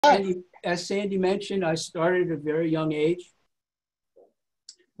As Sandy mentioned, I started at a very young age.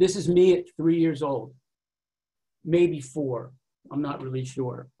 This is me at 3 years old, maybe 4. I'm not really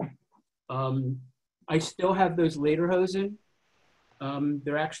sure. I still have those lederhosen.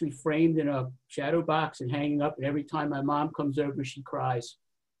 They're actually framed in a shadow box and hanging up, and every time my mom comes over, she cries.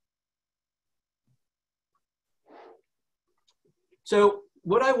 So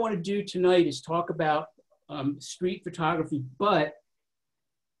what I want to do tonight is talk about street photography, but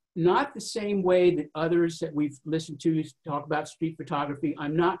not the same way that others that we've listened to talk about street photography.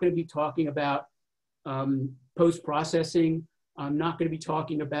 I'm not going to be talking about post-processing. I'm not going to be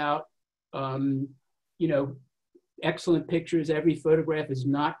talking about, excellent pictures. Every photograph is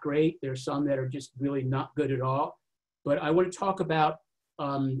not great. There's some that are just really not good at all. But I want to talk about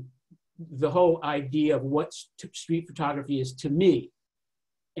the whole idea of what street photography is to me.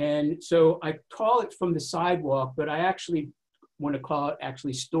 And so I call it From the Sidewalk, but I actually want to call it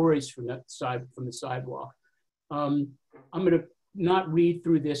actually Stories from the Sidewalk. I'm going to not read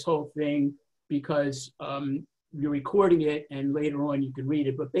through this whole thing because you're recording it and later on you can read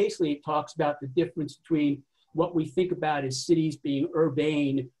it. But basically it talks about the difference between what we think about as cities being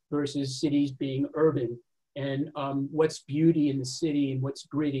urbane versus cities being urban, and what's beauty in the city and what's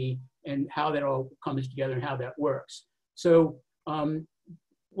gritty and how that all comes together and how that works. So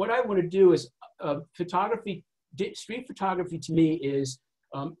what I want to do is street photography to me is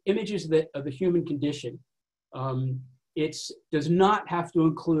images of the human condition. It does not have to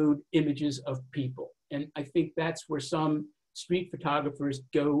include images of people. And I think that's where some street photographers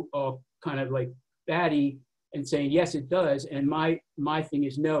go kind of like batty and saying, yes, it does. And my thing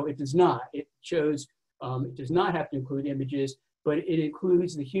is, no, it does not. It shows, it does not have to include images, but it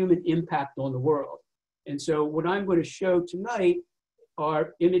includes the human impact on the world. And so what I'm going to show tonight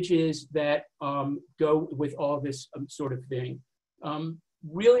are images that go with all this sort of thing.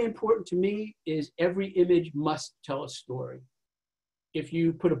 Really important to me is every image must tell a story. If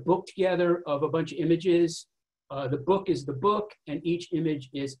you put a book together of a bunch of images, the book is the book and each image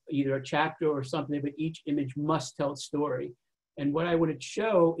is either a chapter or something, but each image must tell a story. And what I want to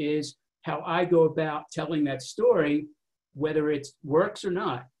show is how I go about telling that story, whether it works or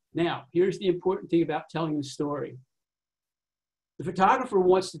not. Now, here's the important thing about telling the story. The photographer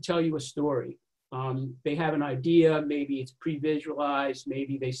wants to tell you a story. They have an idea, maybe it's pre-visualized,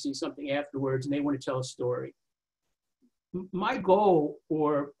 maybe they see something afterwards and they want to tell a story. My goal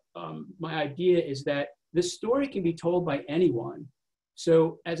or my idea is that this story can be told by anyone.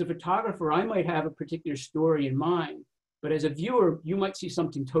 So as a photographer, I might have a particular story in mind, but as a viewer, you might see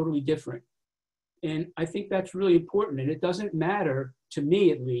something totally different. And I think that's really important. And it doesn't matter, to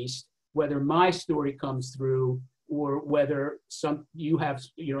me at least, whether my story comes through or whether you have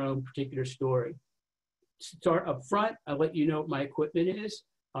your own particular story. Start up front, I'll let you know what my equipment is.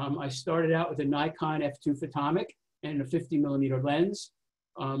 I started out with a Nikon F2 Photomic and a 50mm lens.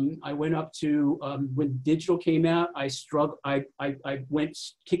 I went up to, when digital came out, I went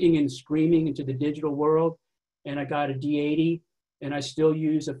kicking and screaming into the digital world, and I got a D80, and I still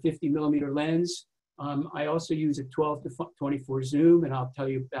use a 50mm lens. I also use a 12-24 zoom, and I'll tell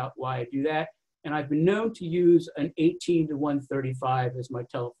you about why I do that. And I've been known to use an 18-135 as my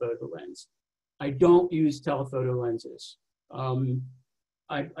telephoto lens. I don't use telephoto lenses.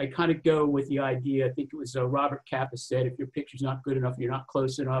 I kind of go with the idea, I think it was Robert Capa said, if your picture's not good enough, you're not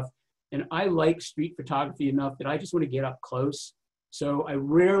close enough. And I like street photography enough that I just want to get up close. So I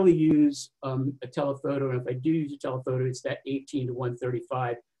rarely use a telephoto, and if I do use a telephoto, it's that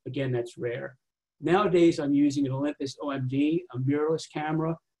 18-135. Again, that's rare. Nowadays, I'm using an Olympus OMD, a mirrorless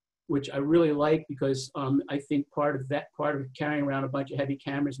camera, which I really like because I think part of carrying around a bunch of heavy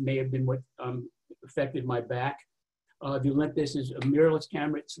cameras may have been what affected my back. The Olympus is a mirrorless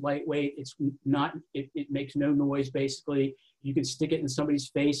camera. It's lightweight. It makes no noise, basically. You can stick it in somebody's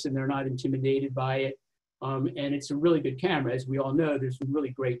face and they're not intimidated by it. And it's a really good camera. As we all know, there's some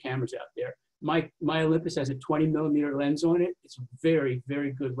really great cameras out there. My Olympus has a 20mm lens on it. It's a very,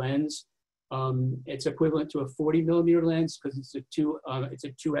 very good lens. It's equivalent to a 40mm lens because it's a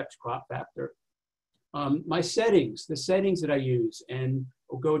 2x crop factor. The settings that I use, and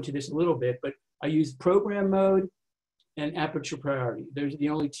we'll go into this a little bit, but I use program mode and aperture priority. There's the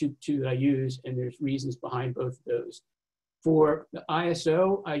only two that I use, and there's reasons behind both of those. For the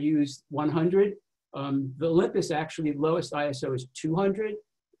ISO, I use 100. The Olympus actually, lowest ISO is 200,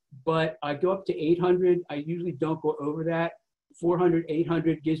 but I go up to 800. I usually don't go over that. 400,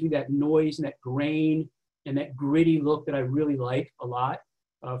 800 gives me that noise and that grain and that gritty look that I really like a lot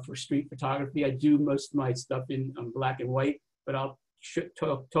for street photography. I do most of my stuff in black and white, but I'll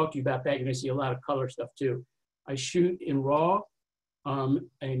talk to you about that. You're gonna see a lot of color stuff too. I shoot in RAW,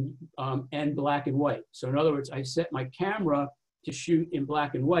 and black and white. So in other words, I set my camera to shoot in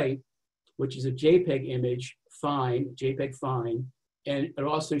black and white, which is a JPEG image, fine, JPEG fine, and it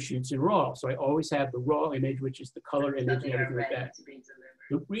also shoots in RAW. So I always have the RAW image, which is the color image and everything like that.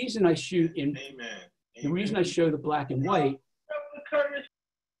 The reason I shoot in, the reason I show the black and white,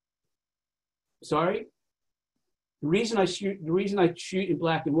 sorry? The reason I shoot in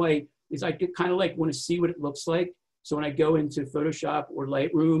black and white is I kind of like want to see what it looks like. So when I go into Photoshop or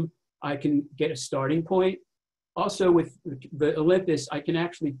Lightroom, I can get a starting point. Also with the Olympus, I can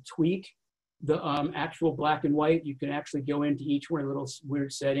actually tweak the actual black and white. You can actually go into each one of the little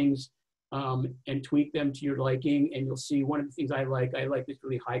weird settings and tweak them to your liking. And you'll see one of the things I like this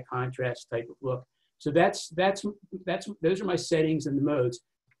really high contrast type of look. So those are my settings and the modes.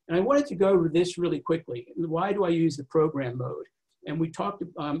 And I wanted to go over this really quickly. Why do I use the program mode? And we talked,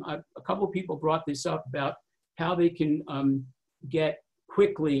 a couple of people brought this up about how they can get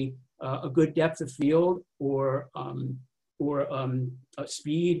quickly a good depth of field or a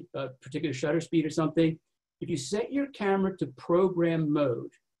speed, a particular shutter speed or something. If you set your camera to program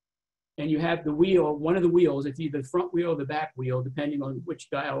mode and you have the wheel, one of the wheels, it's either the front wheel or the back wheel, depending on which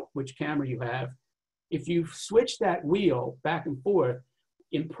dial, which camera you have. If you switch that wheel back and forth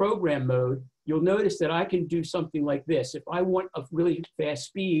in program mode, you'll notice that I can do something like this. If I want a really fast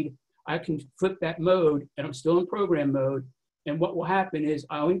speed, I can flip that mode and I'm still in program mode. And what will happen is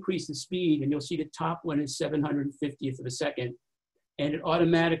I'll increase the speed and you'll see the top one is 750th of a second. And it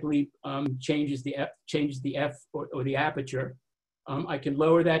automatically changes the F or the aperture. I can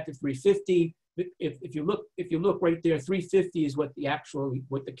lower that to 350. If you look right there, 350 is what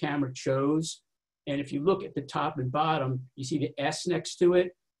the camera chose. And if you look at the top and bottom, you see the S next to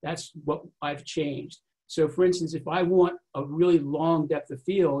it. That's what I've changed. So for instance, if I want a really long depth of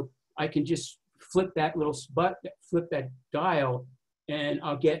field, I can just flip that little flip that dial, and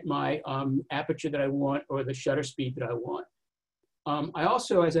I'll get my aperture that I want or the shutter speed that I want. I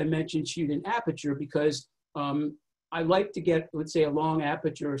also, as I mentioned, shoot in aperture because I like to get, let's say, a long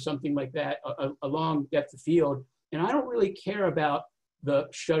aperture or something like that, a long depth of field. And I don't really care about the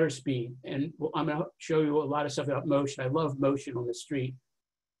shutter speed. And I'm going to show you a lot of stuff about motion. I love motion on the street.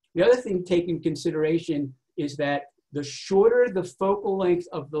 The other thing to take in consideration is that the shorter the focal length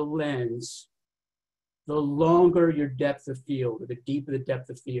of the lens, the longer your depth of field, or the deeper the depth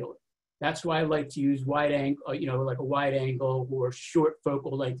of field. That's why I like to use wide angle, like a wide angle or short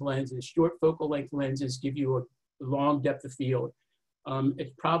focal length lenses. Short focal length lenses give you a long depth of field.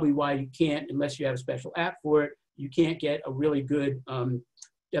 It's probably why you can't, unless you have a special app for it, you can't get a really good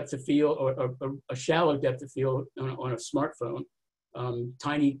depth of field or a shallow depth of field on a smartphone.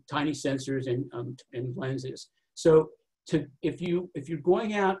 Tiny sensors and lenses. So if you're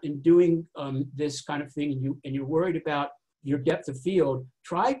going out and doing this kind of thing and you're worried about your depth of field,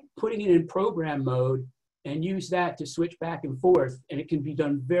 try putting it in program mode and use that to switch back and forth, and it can be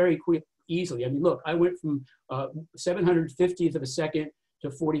done very quick, easily. I mean, look, I went from 750th of a second to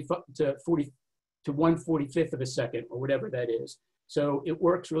 1/45th of a second, or whatever that is. So it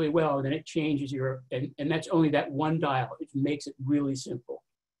works really well, and then it changes and that's only that one dial. It makes it really simple.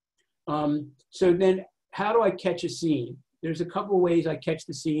 So then how do I catch a scene? There's a couple of ways I catch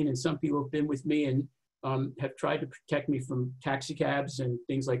the scene, and some people have been with me and have tried to protect me from taxi cabs and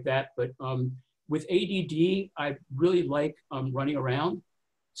things like that. But with ADD, I really like running around.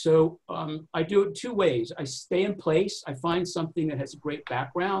 So I do it two ways. I stay in place. I find something that has a great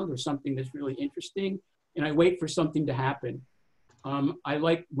background or something that's really interesting, and I wait for something to happen. I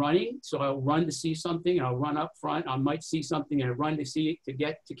like running, so I'll run to see something, and I'll run up front. I might see something and I run to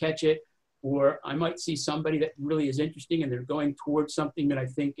catch it, or I might see somebody that really is interesting and they're going towards something that I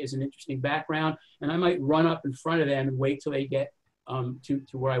think is an interesting background, and I might run up in front of them and wait till they get to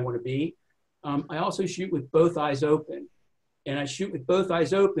where I want to be. I also shoot with both eyes open, and I shoot with both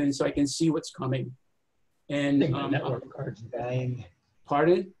eyes open so I can see what's coming. And network card's dying.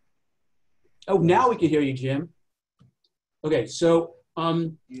 Pardon? Oh, now we can hear you, Jim. Okay, so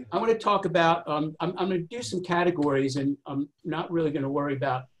I want to talk about, I'm going to do some categories, and I'm not really going to worry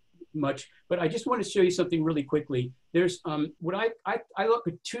about much, but I just want to show you something really quickly. There's what I look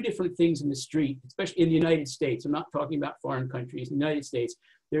at two different things in the street, especially in the United States. I'm not talking about foreign countries. In the United States,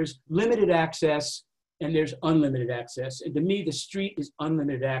 there's limited access and there's unlimited access. And to me, the street is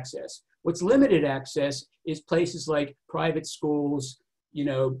unlimited access. What's limited access is places like private schools,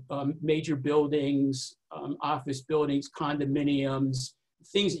 major buildings, office buildings, condominiums,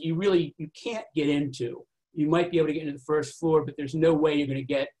 things that you can't get into. You might be able to get into the first floor, but there's no way you're going to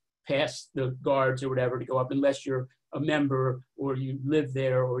get past the guards or whatever to go up unless you're a member, or you live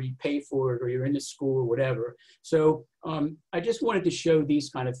there, or you pay for it, or you're in the school, or whatever. So I just wanted to show these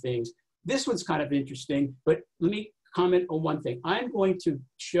kind of things. This one's kind of interesting, but let me comment on one thing. I'm going to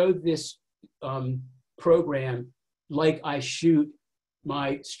show this program like I shoot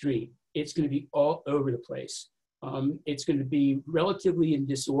my street. It's going to be all over the place. It's going to be relatively in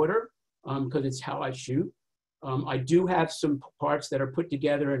disorder because it's how I shoot. I do have some parts that are put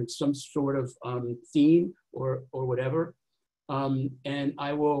together in some sort of theme or whatever. And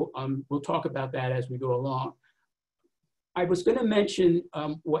I will we'll talk about that as we go along. I was going to mention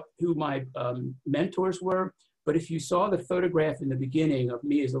who my mentors were, but if you saw the photograph in the beginning of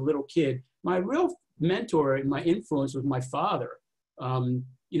me as a little kid, my real mentor and my influence was my father.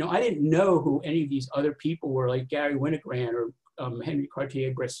 You know, I didn't know who any of these other people were, like Gary Winogrand or Henry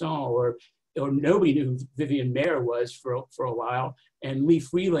Cartier-Bresson, or nobody knew who Vivian Mayer was for a while, and Lee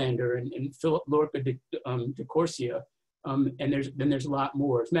Freelander and Philip Lorca de Corsia. And there's a lot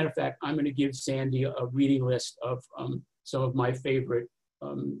more. As a matter of fact, I'm going to give Sandy a reading list of some of my favorite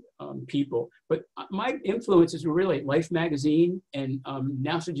people. But my influences were really Life magazine and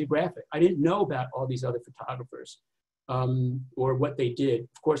National Geographic. I didn't know about all these other photographers or what they did.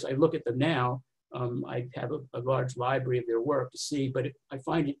 Of course, I look at them now. I have a large library of their work to see, but I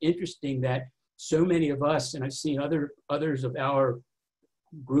find it interesting that so many of us, and I've seen others of our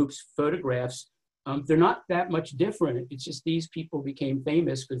group's photographs, they're not that much different. It's just these people became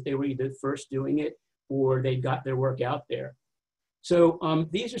famous because they were either first doing it or they got their work out there. So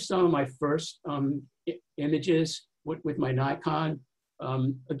these are some of my first images with my Nikon.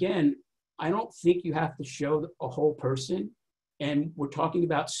 Again, I don't think you have to show a whole person. And we're talking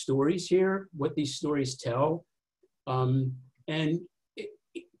about stories here, what these stories tell. And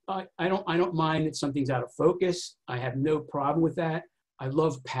I don't mind that something's out of focus. I have no problem with that. I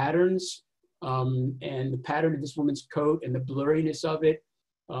love patterns and the pattern of this woman's coat and the blurriness of it.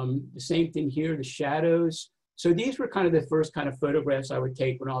 The same thing here, the shadows. So these were kind of the first kind of photographs I would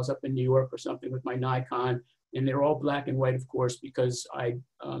take when I was up in New York or something with my Nikon. And they're all black and white, of course, because I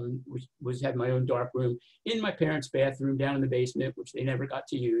had my own dark room in my parents' bathroom down in the basement, which they never got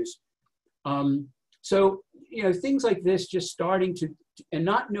to use. So, you know, things like this, just starting to, and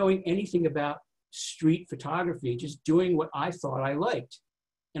not knowing anything about street photography, just doing what I thought I liked.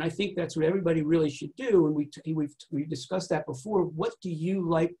 And I think that's what everybody really should do. And we've discussed that before. What do you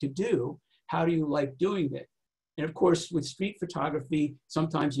like to do? How do you like doing it? And of course, with street photography,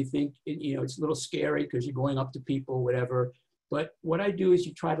 sometimes you think, you know, it's a little scary because you're going up to people, whatever. But what I do is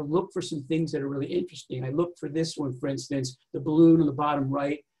you try to look for some things that are really interesting. I look for this one, for instance, the balloon on the bottom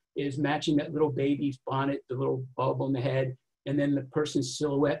right is matching that little baby's bonnet, the little bulb on the head, and then the person's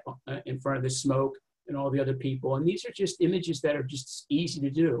silhouette in front of the smoke and all the other people. And these are just images that are just easy to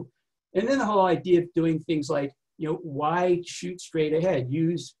do. And then the whole idea of doing things like, you know, why shoot straight ahead?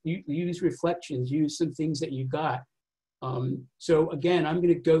 Use reflections, use some things that you got. So again, I'm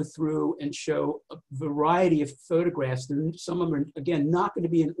going to go through and show a variety of photographs. Some of them are, again, not going to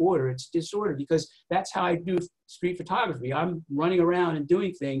be in order. It's disordered because that's how I do street photography. I'm running around and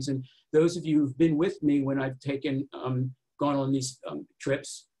doing things. And those of you who've been with me when I've gone on these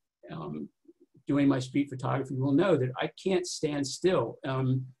trips, doing my street photography will know that I can't stand still.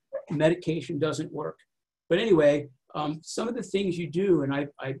 Medication doesn't work. But anyway, some of the things you do, and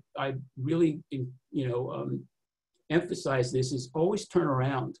I really, you know, emphasize this, is always turn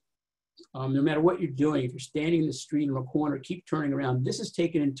around. No matter what you're doing, if you're standing in the street in a corner, keep turning around. This is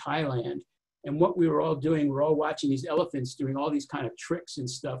taken in Thailand. And what we were all doing, we're all watching these elephants doing all these kind of tricks and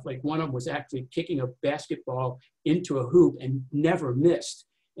stuff. Like one of them was actually kicking a basketball into a hoop and never missed.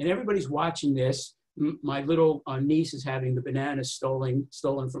 And everybody's watching this. My little niece is having the bananas stolen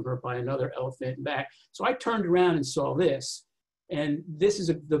from her by another elephant and back. So I turned around and saw this. And this is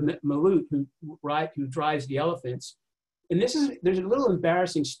the Maloot who drives the elephants. And there's a little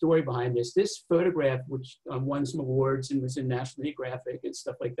embarrassing story behind this. This photograph, which won some awards and was in National Geographic and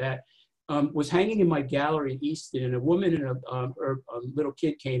stuff like that, was hanging in my gallery in Easton. And a woman and a little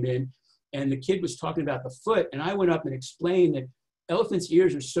kid came in, and the kid was talking about the foot. And I went up and explained that elephants'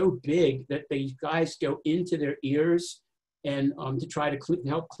 ears are so big that these guys go into their ears and to try to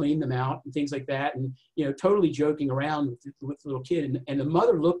help clean them out and things like that. And, you know, totally joking around with the little kid. And the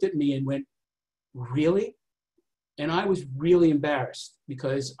mother looked at me and went, "Really?" And I was really embarrassed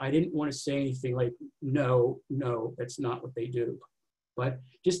because I didn't want to say anything like, no, that's not what they do. But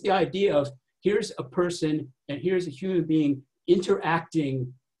just the idea of here's a person and here's a human being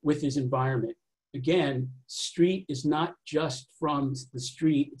interacting with his environment. Again, street is not just from the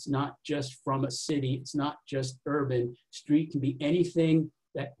street. It's not just from a city. It's not just urban. Street can be anything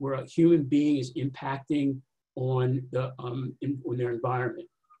where a human being is impacting on on their environment.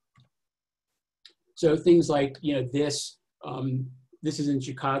 So things like, this is in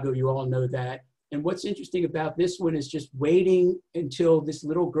Chicago, you all know that. And what's interesting about this one is just waiting until this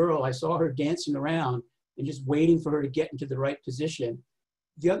little girl, I saw her dancing around and just waiting for her to get into the right position.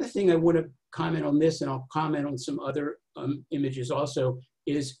 The other thing I want to comment on this, and I'll comment on some other images also,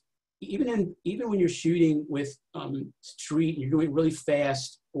 is even when you're shooting with street, and you're doing it really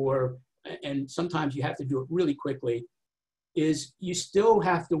fast, and sometimes you have to do it really quickly, is you still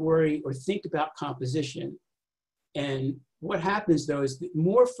have to worry or think about composition. And what happens though is the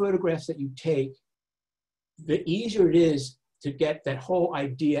more photographs that you take, the easier it is to get that whole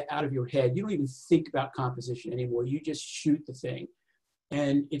idea out of your head. You don't even think about composition anymore. You just shoot the thing.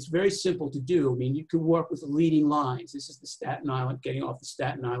 And it's very simple to do. I mean, you can work with leading lines. This is the Staten Island, getting off the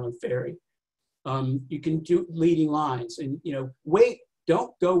Staten Island ferry. You can do leading lines and, wait,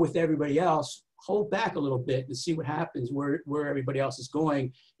 don't go with everybody else. Hold back a little bit and see what happens where everybody else is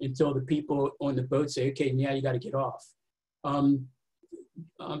going until the people on the boat say, okay, yeah, you got to get off.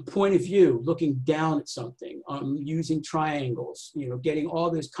 Point of view, looking down at something, using triangles, getting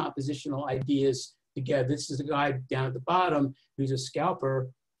all those compositional ideas together. This is a guy down at the bottom who's a scalper.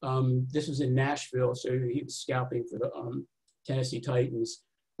 This was in Nashville, so he was scalping for the Tennessee Titans.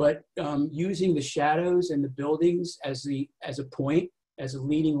 But using the shadows and the buildings as a point, as a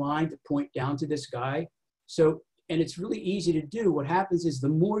leading line to point down to this guy. So, and it's really easy to do. What happens is the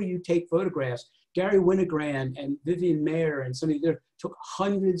more you take photographs, Gary Winogrand and Vivian Mayer and somebody there took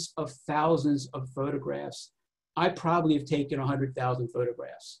hundreds of thousands of photographs. I probably have taken 100,000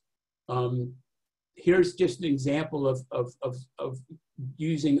 photographs. Here's just an example of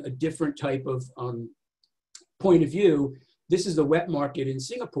using a different type of point of view. This is the wet market in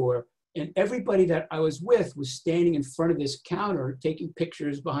Singapore. And everybody that I was with was standing in front of this counter, taking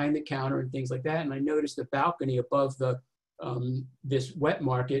pictures behind the counter and things like that. And I noticed the balcony above this wet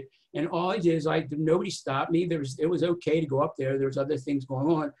market. And all I did is nobody stopped me. It was okay to go up there. There's other things going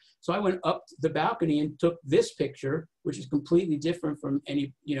on. So I went up the balcony and took this picture, which is completely different from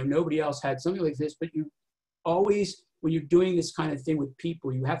any, nobody else had something like this. But you always, when you're doing this kind of thing with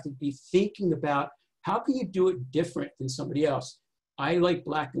people, you have to be thinking about how can you do it different than somebody else. I like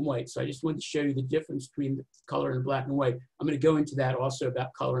black and white, so I just wanted to show you the difference between the color and black and white. I'm going to go into that also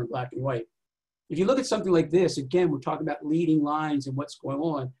about color and black and white. If you look at something like this, again, we're talking about leading lines and what's going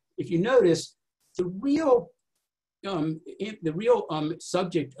on. If you notice, the real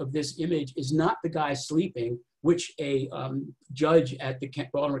subject of this image is not the guy sleeping, which a judge at the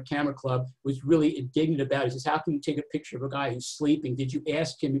Baltimore Camera Club was really indignant about. He says, how can you take a picture of a guy who's sleeping? Did you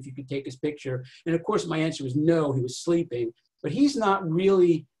ask him if you could take his picture? And of course, my answer was no, he was sleeping. But he's not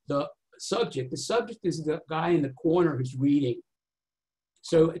really the subject. The subject is the guy in the corner who's reading.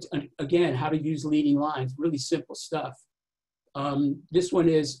 So it's, again, how to use leading lines, really simple stuff. This one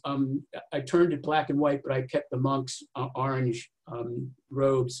is, I turned it black and white, but I kept the monks' orange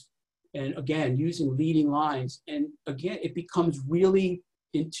robes. And again, using leading lines. And again, it becomes really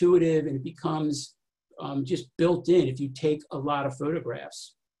intuitive and it becomes just built in if you take a lot of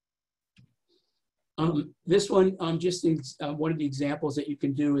photographs. This one, one of the examples that you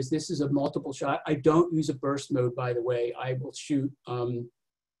can do is this is a multiple shot. I don't use a burst mode, by the way. I will shoot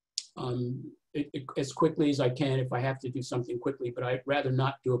as quickly as I can if I have to do something quickly, but I'd rather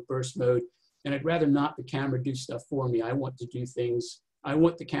not do a burst mode, and I'd rather not the camera do stuff for me. I want to do things. I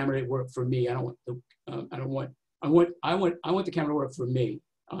want the camera to work for me. I want the camera to work for me.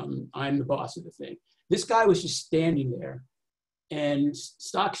 I'm the boss of the thing. This guy was just standing there and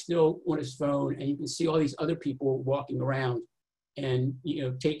stock still on his phone, and you can see all these other people walking around and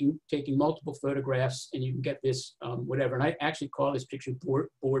taking multiple photographs, and you can get this whatever. And I actually call this picture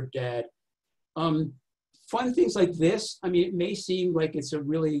bored dad. Fun things like this. I mean, it may seem like it's a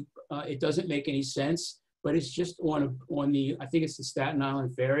really it doesn't make any sense, but it's just on the, I think it's the Staten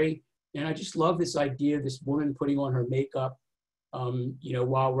Island ferry, and I just love this idea of this woman putting on her makeup,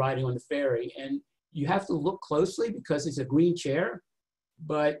 while riding on the ferry. And you have to look closely because it's a green chair,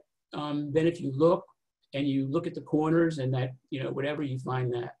 but then if you look and you look at the corners and that, whatever, you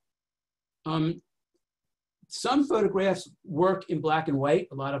find that. Some photographs work in black and white,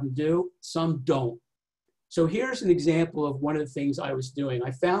 a lot of them do, some don't. So here's an example of one of the things I was doing.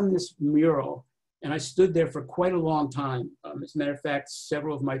 I found this mural and I stood there for quite a long time. As a matter of fact,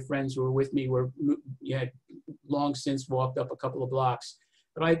 several of my friends who were with me had long since walked up a couple of blocks.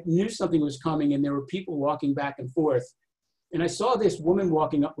 But I knew something was coming and there were people walking back and forth. And I saw this woman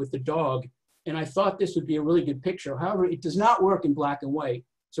walking up with the dog, and I thought this would be a really good picture. However, it does not work in black and white.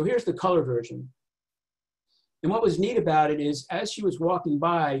 So here's the color version. And what was neat about it is as she was walking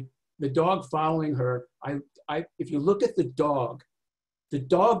by, the dog following her, if you look at the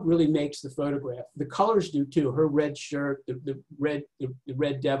dog really makes the photograph. The colors do too. Her red shirt, the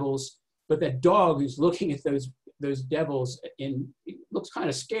red devils, but that dog who's looking at those devils and looks kind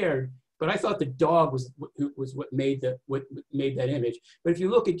of scared. But I thought the dog was what made that image. But if you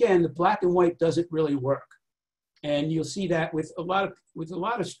look again, the black and white doesn't really work, and you'll see that with a lot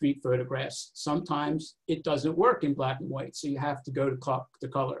of street photographs. Sometimes it doesn't work in black and white, so you have to go to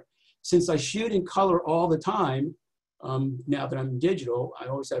color. Since I shoot in color all the time, now that I'm digital, I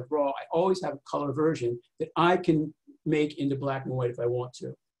always have raw. I always have a color version that I can make into black and white if I want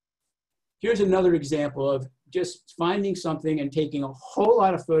to. Here's another example of just finding something and taking a whole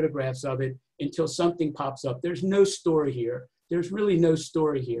lot of photographs of it until something pops up. There's no story here. There's really no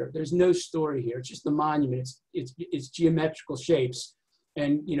story here. There's no story here. It's just the monument. It's geometrical shapes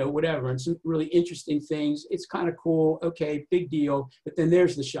and, you know, whatever, and some really interesting things. It's kind of cool. Okay, big deal. But then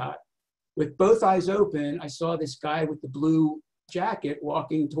there's the shot. With both eyes open, I saw this guy with the blue jacket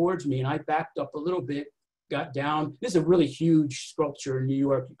walking towards me, and I backed up a little bit, got down. This is a really huge sculpture in New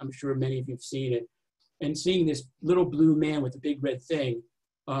York. I'm sure many of you have seen it. And seeing this little blue man with a big red thing,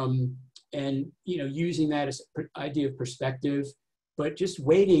 and you know, using that as an idea of perspective, but just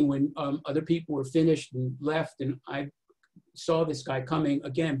waiting when other people were finished and left, and I saw this guy coming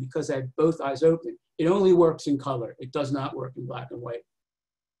again because I had both eyes open. It only works in color. It does not work in black and white.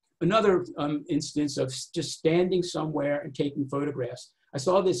 Another instance of just standing somewhere and taking photographs. I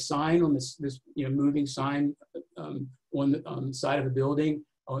saw this sign on this you know, moving sign on the side of a building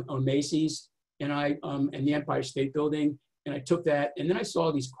on Macy's and the Empire State Building, and I took that, and then I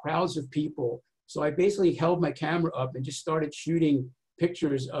saw these crowds of people. So I basically held my camera up and just started shooting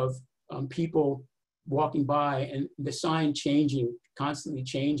pictures of people walking by and the sign changing, constantly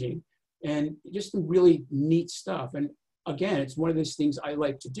changing, and just some really neat stuff. And again, it's one of those things I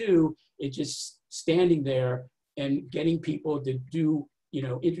like to do. It's just standing there and getting people to do, you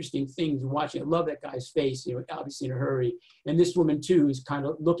know, interesting things and watching. I love that guy's face, you know, obviously in a hurry. And this woman too is kind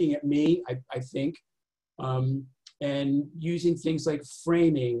of looking at me, I think, and using things like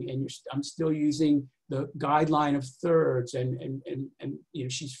framing. And I'm still using the guideline of thirds, and you know,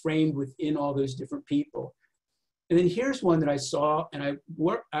 she's framed within all those different people. And then here's one that I saw, and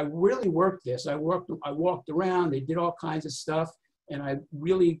I really worked this. I walked around, they did all kinds of stuff, and I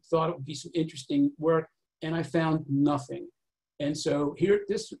really thought it would be some interesting work, and I found nothing. And so here,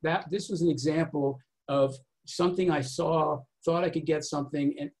 this was an example of something I saw, thought I could get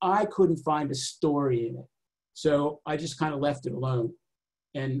something, and I couldn't find a story in it. So I just kind of left it alone.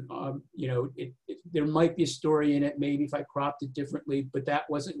 And you know, there might be a story in it, maybe if I cropped it differently, but that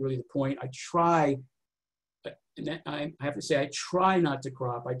wasn't really the point. I try. And I have to say, I try not to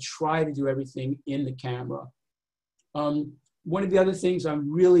crop. I try to do everything in the camera. One of the other things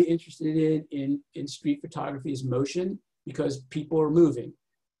I'm really interested in street photography is motion, because people are moving.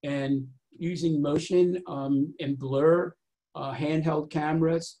 And using motion and blur, handheld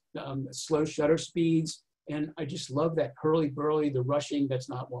cameras, slow shutter speeds. And I just love that hurly-burly, the rushing, that's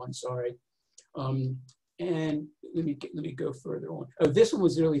not one, sorry. And let me go further on. Oh, this one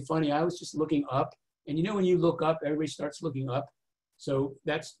was really funny. I was just looking up. And you know, when you look up, everybody starts looking up. So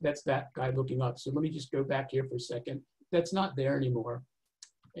that's that guy looking up. So let me just go back here for a second. That's not there anymore.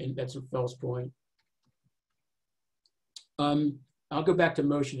 And that's a false point. I'll go back to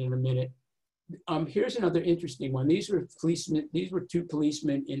motion in a minute. Here's another interesting one. These were policemen. These were two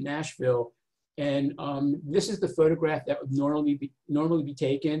policemen in Nashville. And this is the photograph that would normally be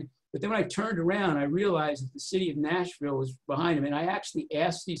taken. But then when I turned around, I realized that the city of Nashville was behind them. And I actually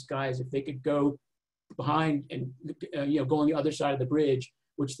asked these guys if they could go behind and you know, go on the other side of the bridge,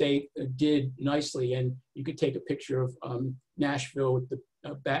 which they did nicely. And you could take a picture of Nashville with the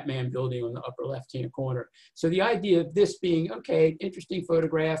Batman building on the upper left-hand corner. So the idea of this being, okay, interesting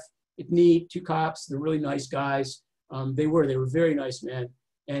photograph, it's neat, two cops, they're really nice guys. They were very nice men.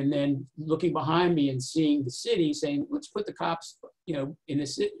 And then looking behind me and seeing the city, saying, let's put the cops, you know, in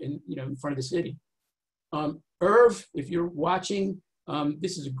front of the city. Irv, if you're watching,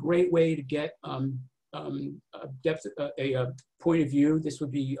 this is a great way to get a point of view. This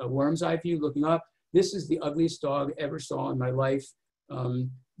would be a worm's eye view looking up. This is the ugliest dog I ever saw in my life.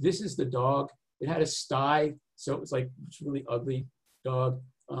 This is the dog. It had a sty, so it was like it's really ugly dog.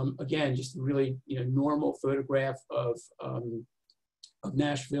 Again, just a really, you know, normal photograph of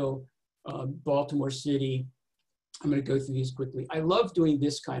Nashville, Baltimore City. I'm going to go through these quickly. I love doing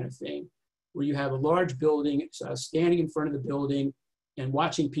this kind of thing, where you have a large building, standing in front of the building and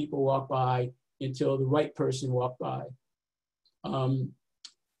watching people walk by until the right person walked by.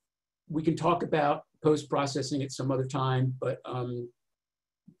 We can talk about post-processing at some other time, but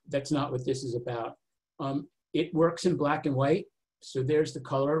that's not what this is about. It works in black and white. So there's the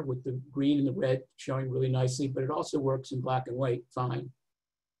color with the green and the red showing really nicely, but it also works in black and white fine.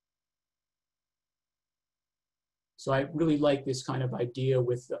 So I really like this kind of idea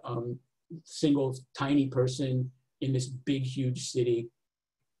with single tiny person in this big, huge city.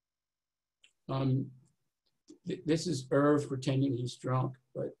 This is Irv pretending he's drunk,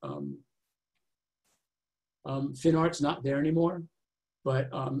 but Fin Art's not there anymore. But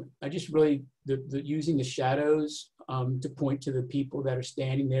I just really, using the shadows to point to the people that are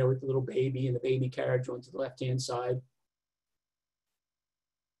standing there with the little baby and the baby carriage onto the left-hand side.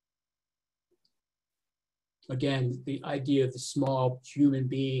 Again, the idea of the small human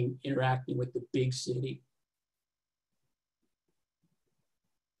being interacting with the big city.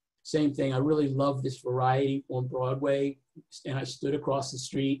 Same thing, I really love this variety on Broadway. And I stood across the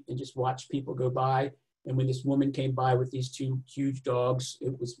street and just watched people go by. And when this woman came by with these two huge dogs,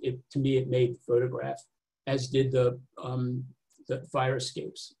 to me, it made the photograph, as did the fire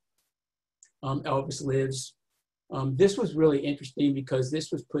escapes. Elvis Lives. This was really interesting because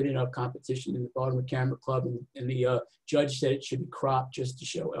this was put in a competition in the Baltimore Camera Club, and the judge said it should be cropped just to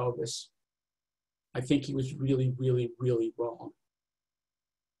show Elvis. I think he was really, really, really wrong.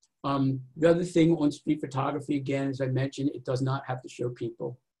 The other thing on street photography, again, as I mentioned, it does not have to show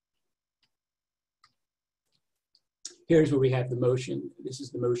people. Here's where we have the motion. This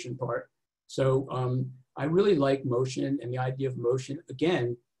is the motion part. So I really like motion and the idea of motion,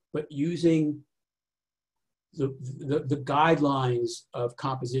 again, but using the guidelines of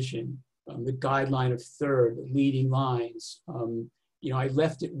composition, the guideline of third, the leading lines. You know, I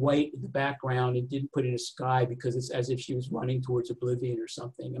left it white in the background and didn't put in a sky because it's as if she was running towards oblivion or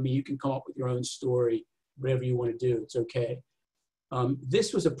something. I mean, you can come up with your own story, whatever you want to do, it's okay.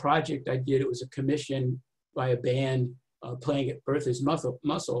 This was a project I did. It was a commission by a band playing at Bertha's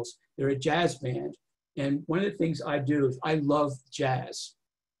Muscles. They're a jazz band. And one of the things I do is I love jazz.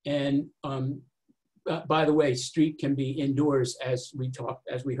 And by the way, street can be indoors, as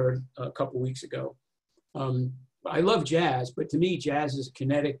we heard a couple weeks ago. I love jazz, but to me, jazz is a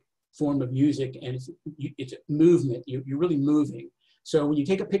kinetic form of music, and it's a movement. You're really moving. So when you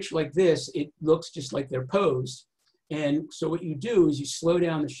take a picture like this, it looks just like they're posed. And so what you do is you slow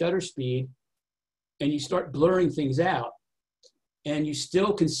down the shutter speed, and you start blurring things out. And you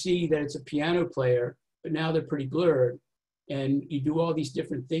still can see that it's a piano player, but now they're pretty blurred. And you do all these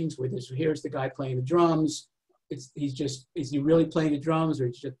different things with it. So here's the guy playing the drums. Is he really playing the drums, or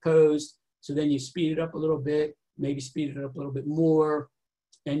it's just posed? So then you speed it up a little bit, maybe speed it up a little bit more,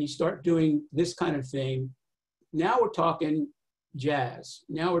 and you start doing this kind of thing. Now we're talking jazz.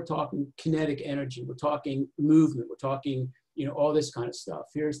 Now we're talking kinetic energy. We're talking movement. We're talking, you know, all this kind of stuff.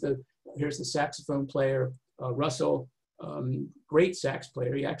 Here's the saxophone player, Russell, great sax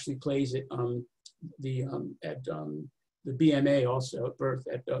player. He actually plays at the BMA also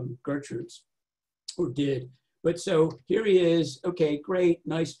at Gertrude's, or did. But so here he is. Okay, great,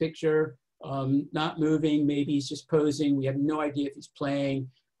 nice picture. Not moving, maybe he's just posing. We have no idea if he's playing,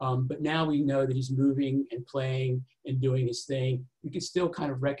 but now we know that he's moving and playing and doing his thing. We can still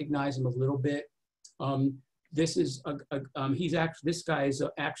kind of recognize him a little bit. This is this guy is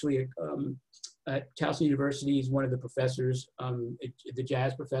actually at Towson University. He's one of the professors, the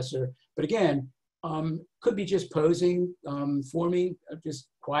jazz professor. But again, could be just posing for me, just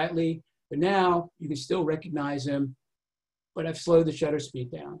quietly. But now you can still recognize him, but I've slowed the shutter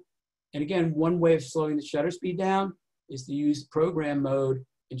speed down. And again, one way of slowing the shutter speed down is to use program mode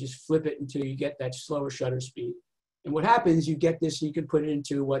and just flip it until you get that slower shutter speed. And what happens, you get this, you can put it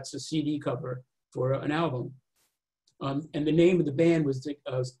into what's a CD cover for an album. And the name of the band was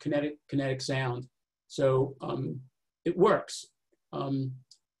Kinetic Sound. So it works.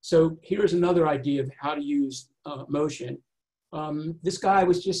 So here's another idea of how to use motion. This guy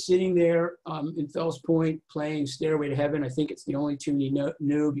was just sitting there in Fells Point playing Stairway to Heaven. I think it's the only tune he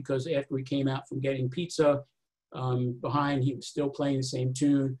knew, because after we came out from getting pizza behind, he was still playing the same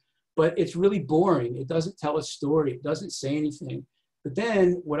tune. But it's really boring. It doesn't tell a story. It doesn't say anything. But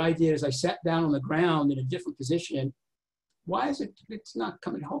then what I did is I sat down on the ground in a different position. Why is it's not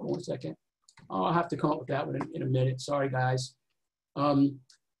coming? Hold on one second. Oh, I'll have to come up with that one in a minute. Sorry, guys.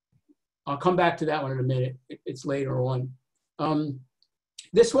 I'll come back to that one in a minute. It's later on.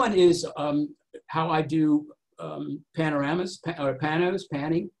 This one is how I do panoramas, or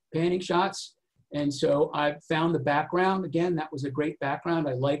panning shots. And so I found the background. Again, that was a great background.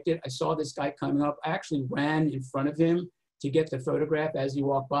 I liked it. I saw this guy coming up. I actually ran in front of him to get the photograph as he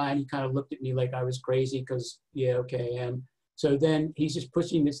walked by, and he kind of looked at me like I was crazy because, yeah, okay, I am. So then he's just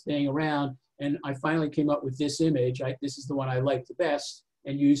pushing this thing around, and I finally came up with this image. This is the one I like the best.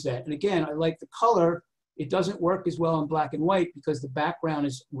 and use that. And again, I like the color. It doesn't work as well in black and white because the background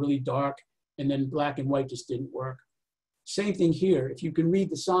is really dark, and then black and white just didn't work. Same thing here. If you can read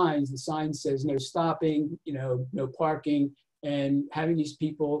the sign says no stopping, no parking, and having these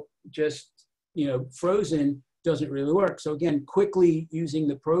people just, frozen doesn't really work. So again, quickly using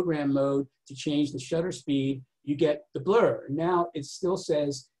the program mode to change the shutter speed, you get the blur. Now it still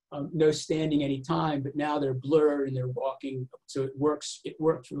says no standing anytime, but now they're blurred and they're walking. So it works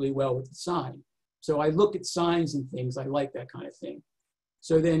really well with the sign. So I look at signs and things, I like that kind of thing.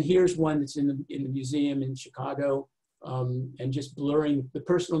 So then here's one that's in the museum in Chicago, and just blurring. The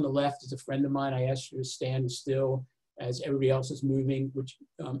person on the left is a friend of mine. I asked her to stand still as everybody else is moving, which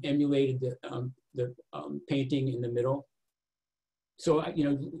emulated the painting in the middle. So,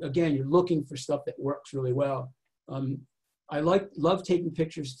 again, you're looking for stuff that works really well. I love taking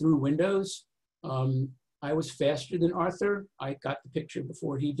pictures through windows. I was faster than Arthur. I got the picture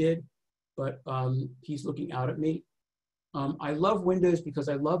before he did, but he's looking out at me. I love windows because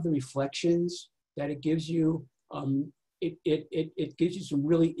I love the reflections that it gives you. It gives you some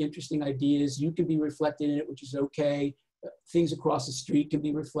really interesting ideas. You can be reflected in it, which is okay. Things across the street can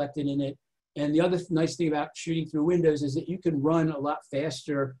be reflected in it. And the other nice thing about shooting through windows is that you can run a lot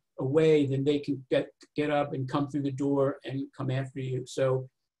faster away than they can get up and come through the door and come after you. So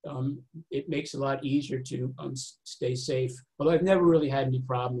it makes it a lot easier to stay safe. Although I've never really had any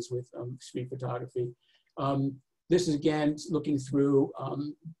problems with street photography. This is again looking through.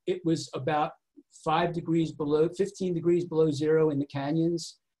 It was about 15 degrees below zero in the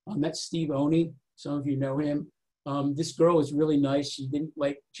canyons. That's Steve Oney. Some of you know him. This girl is really nice.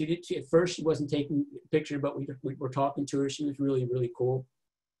 At first she wasn't taking a picture, but we were talking to her. She was really, really cool.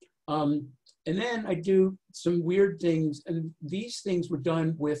 And then I do some weird things, and these things were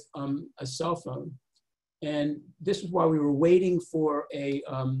done with a cell phone. And this was while we were waiting for a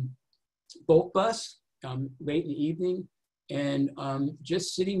boat bus late in the evening, and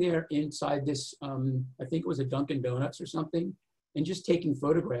just sitting there inside this, I think it was a Dunkin' Donuts or something, and just taking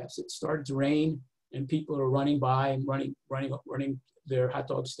photographs. It started to rain, and people are running by and running their hot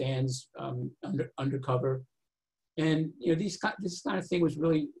dog stands undercover. And this kind of thing was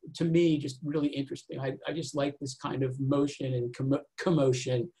really, to me, just really interesting. I just like this kind of motion and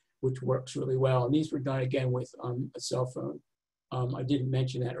commotion, which works really well. And these were done again with a cell phone. I didn't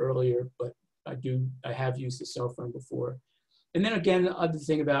mention that earlier, but I have used a cell phone before. And then again, the other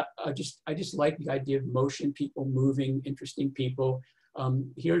thing about, I just like the idea of motion, people moving, interesting people.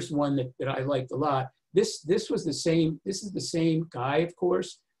 Here's one that I liked a lot. This is the same guy, of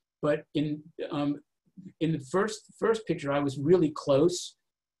course, but in the first picture, I was really close,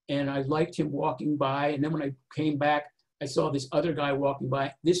 and I liked him walking by. And then when I came back, I saw this other guy walking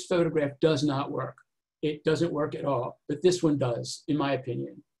by. This photograph does not work. It doesn't work at all, but this one does, in my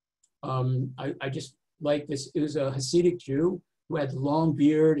opinion. I just like this. It was a Hasidic Jew who had long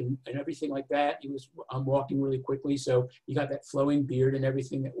beard and everything like that. He was walking really quickly, so you got that flowing beard and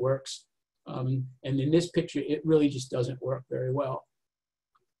everything that works. And in this picture, it really just doesn't work very well.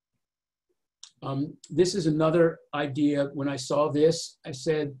 This is another idea. When I saw this, I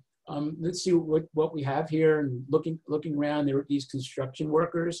said, let's see what we have here. And looking around, there were these construction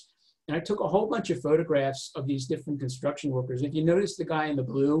workers. And I took a whole bunch of photographs of these different construction workers. If you notice the guy in the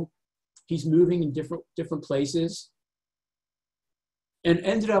blue, he's moving in different places. And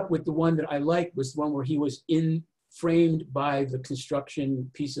ended up with the one that I liked was the one where he was framed by the construction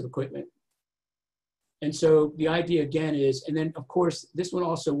piece of equipment. And so the idea again is, and then of course, this one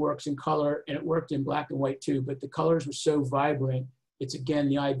also works in color, and it worked in black and white too, but the colors were so vibrant. It's again,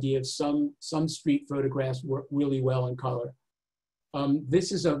 the idea of some street photographs work really well in color.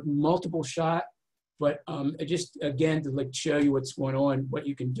 This is a multiple shot, but just again, to show you what's going on, what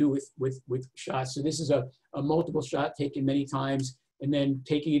you can do with shots. So this is a multiple shot taken many times, and then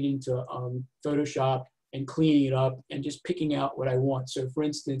taking it into Photoshop and cleaning it up and just picking out what I want. So for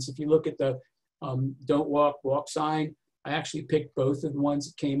instance, if you look at the don't walk, walk sign, I actually picked both of the ones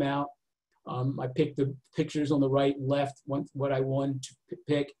that came out. I picked the pictures on the right and left, what I wanted to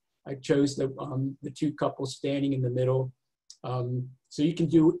pick. I chose the two couples standing in the middle. So you can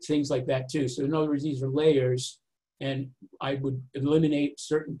do things like that too. So in other words, these are layers, and I would eliminate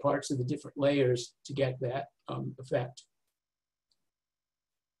certain parts of the different layers to get that effect.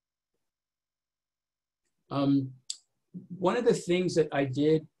 One of the things that I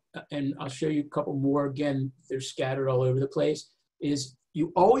did, and I'll show you a couple more, again, they're scattered all over the place, is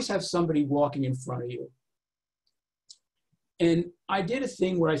you always have somebody walking in front of you. And I did a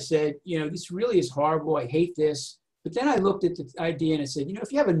thing where I said, this really is horrible, I hate this. But then I looked at the idea and I said,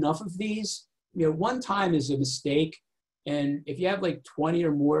 if you have enough of these, one time is a mistake, And if you have like 20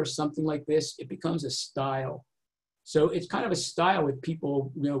 or more, something like this, it becomes a style. So it's kind of a style with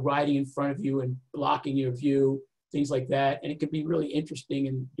people, riding in front of you and blocking your view, things like that. And it can be really interesting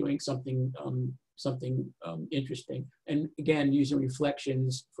in doing something interesting. And again, using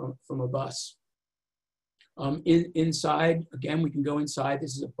reflections from a bus. Inside, again, we can go inside.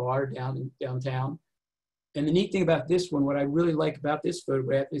 This is a bar downtown. And the neat thing about this one, what I really like about this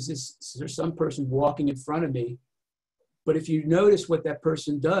photograph is there's some person walking in front of me. But if you notice what that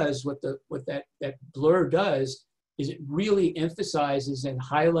person does, what that blur does, is it really emphasizes and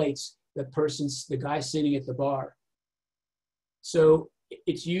highlights the guy sitting at the bar. So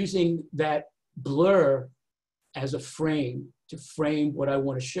it's using that blur as a frame to frame what I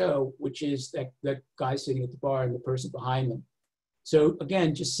want to show, which is that guy sitting at the bar and the person behind them. So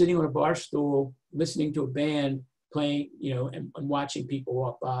again, just sitting on a bar stool, listening to a band playing, and watching people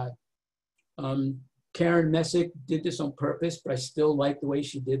walk by. Karen Messick did this on purpose, but I still like the way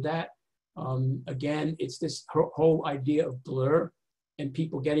she did that. Again, it's this whole idea of blur and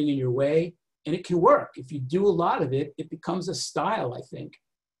people getting in your way, and it can work. If you do a lot of it, it becomes a style, I think.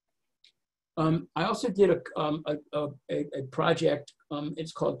 I also did a project,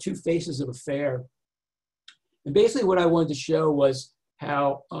 it's called Two Faces of a Fair. And basically what I wanted to show was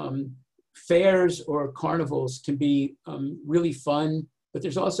how fairs or carnivals can be really fun, but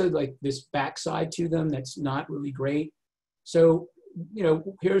there's also like this backside to them that's not really great. So,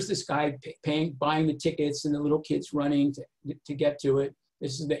 here's this guy buying the tickets and the little kids running to get to it.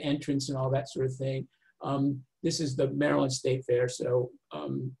 This is the entrance and all that sort of thing. This is the Maryland State Fair. So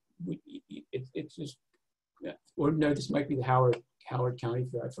it's just, yeah. Or no, this might be the Howard County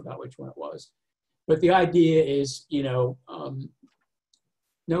Fair. I forgot which one it was. But the idea is, no,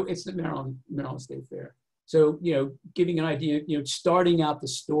 it's the Maryland State Fair. So, giving an idea, starting out the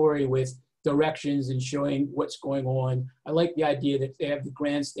story with directions and showing what's going on. I like the idea that they have the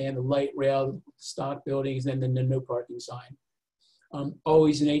grandstand, the light rail, the stock buildings, and then the no parking sign.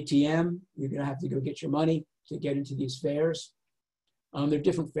 Always an ATM. You're going to have to go get your money to get into these fairs. They're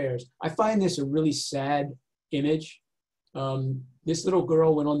different fairs. I find this a really sad image. This little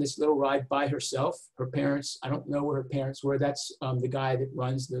girl went on this little ride by herself. Her parents, I don't know where her parents were. That's the guy that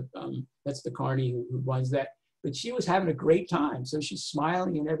runs that's the carny who runs that. But she was having a great time. So she's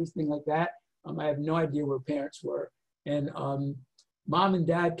smiling and everything like that. I have no idea where her parents were. And mom and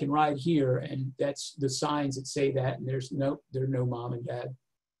dad can ride here. And that's the signs that say that. And there are no mom and dad.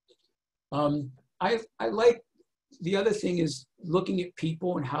 I like, the other thing is looking at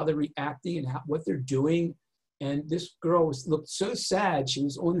people and how they're reacting and what they're doing. And this girl looked so sad. She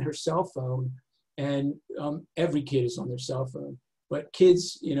was on her cell phone, and every kid is on their cell phone. But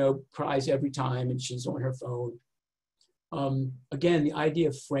kids, prize every time, and she's on her phone. Again, the idea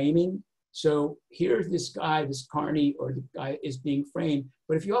of framing. So here's this guy, this carny, or the guy is being framed.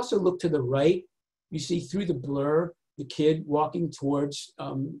 But if you also look to the right, you see through the blur, the kid walking towards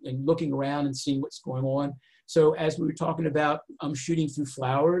and looking around and seeing what's going on. So as we were talking about shooting through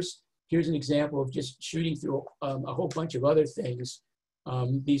flowers, here's an example of just shooting through a whole bunch of other things.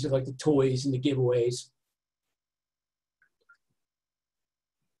 These are like the toys and the giveaways.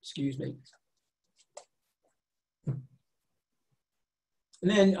 Excuse me. And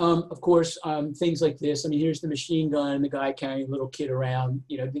then, of course, things like this. I mean, here's the machine gun and the guy carrying a little kid around.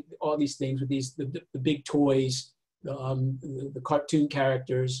 All these things with these the big toys, the cartoon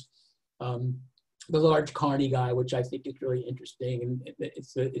characters, the large carny guy, which I think is really interesting, and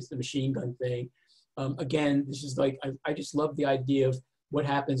it's the machine gun thing. Again, this is like I just love the idea of what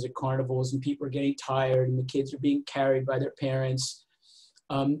happens at carnivals and people are getting tired and the kids are being carried by their parents.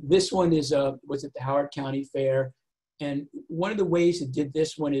 This one was at the Howard County Fair. And one of the ways it did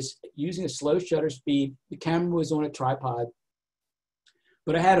this one is using a slow shutter speed. The camera was on a tripod,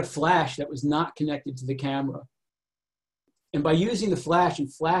 but I had a flash that was not connected to the camera. And by using the flash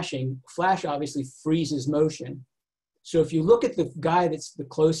and flashing, flash obviously freezes motion. So if you look at the guy that's the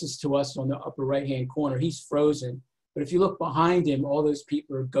closest to us on the upper right-hand corner, he's frozen. But if you look behind him, all those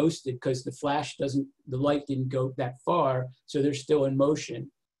people are ghosted because the light didn't go that far, so they're still in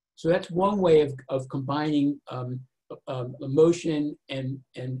motion. So that's one way of combining motion and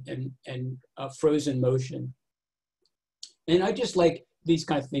frozen motion. And I just like these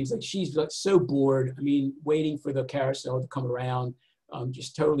kind of things. Like she's so bored. I mean, waiting for the carousel to come around,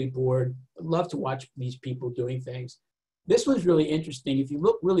 just totally bored. I love to watch these people doing things. This one's really interesting. If you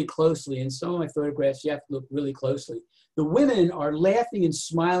look really closely, in some of my photographs, you have to look really closely. The women are laughing and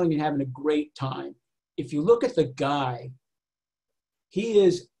smiling and having a great time. If you look at the guy,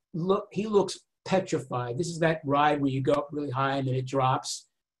 he looks petrified. This is that ride where you go up really high and then it drops.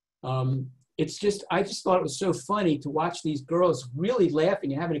 it's just, I just thought it was so funny to watch these girls really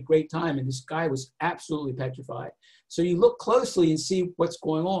laughing and having a great time. And this guy was absolutely petrified. So you look closely and see what's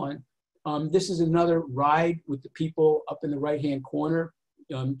going on. This is another ride with the people up in the right-hand corner,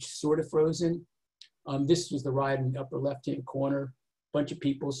 sort of frozen. This was the ride in the upper left-hand corner. Bunch of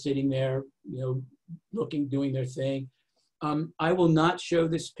people sitting there, looking, doing their thing. I will not show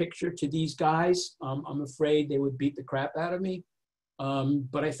this picture to these guys. I'm afraid they would beat the crap out of me.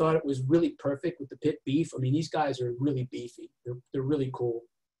 But I thought it was really perfect with the pit beef. I mean, these guys are really beefy. They're really cool.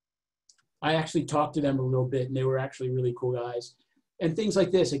 I actually talked to them a little bit, and they were actually really cool guys. And things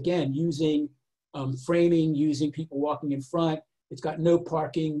like this, again, using framing, using people walking in front. It's got no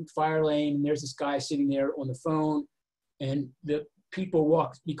parking, fire lane, and there's this guy sitting there on the phone. And the people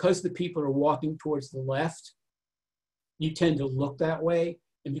walk, because the people are walking towards the left, you tend to look that way.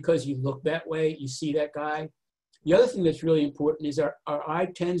 And because you look that way, you see that guy. The other thing that's really important is our eye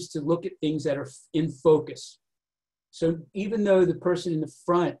tends to look at things that are in focus. So even though the person in the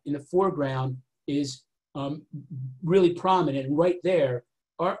front, in the foreground, is really prominent and right there,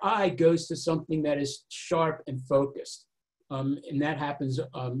 our eye goes to something that is sharp and focused. And that happens,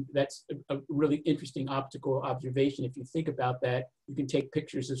 that's a really interesting optical observation. If you think about that, you can take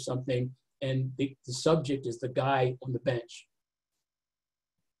pictures of something and the subject is the guy on the bench.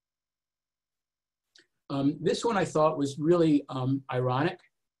 This one I thought was really ironic.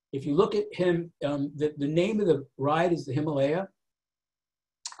 If you look at him, the name of the ride is the Himalaya.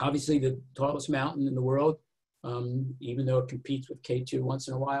 Obviously the tallest mountain in the world, even though it competes with K2 once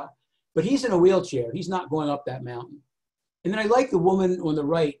in a while. But he's in a wheelchair. He's not going up that mountain. And then I like the woman on the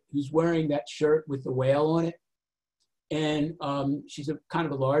right who's wearing that shirt with the whale on it. And she's a kind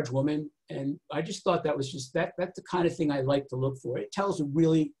of a large woman. And I just thought that was just, that's the kind of thing I like to look for. It tells a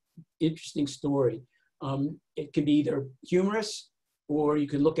really interesting story. It can be either humorous or you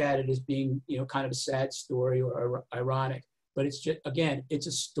can look at it as being, kind of a sad story or ironic. But it's just, again, it's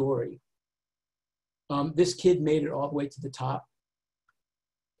a story. This kid made it all the way to the top.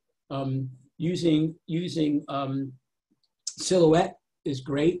 Using silhouette is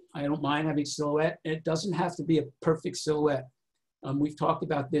great. I don't mind having silhouette. It doesn't have to be a perfect silhouette. We've talked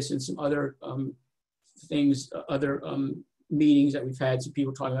about this in some other things, other meetings that we've had. Some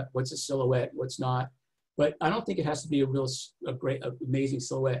people talking about what's a silhouette, what's not. But I don't think it has to be a great, amazing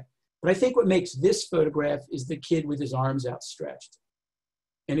silhouette. But I think what makes this photograph is the kid with his arms outstretched.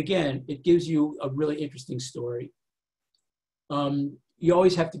 And again, it gives you a really interesting story. You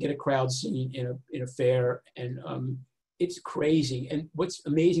always have to get a crowd scene in a fair, and it's crazy. And what's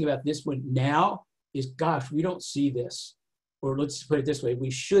amazing about this one now is, gosh, we don't see this. Or let's put it this way,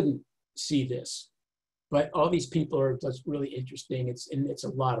 we shouldn't see this. But all these people are just really interesting. It's a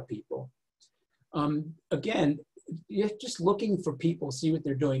lot of people. Again, you're just looking for people, see what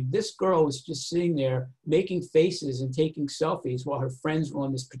they're doing. This girl was just sitting there making faces and taking selfies while her friends were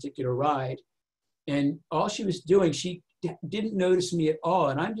on this particular ride. And all she was doing, she didn't notice me at all.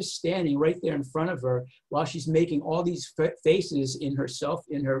 And I'm just standing right there in front of her while she's making all these faces in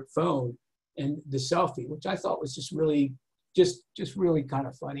her phone and the selfie, which I thought was just really, just really kind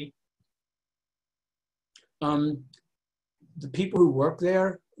of funny. The people who work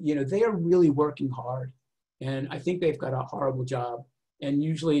there, they are really working hard. And I think they've got a horrible job. And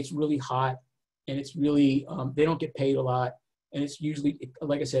usually it's really hot and it's really, they don't get paid a lot. And it's usually,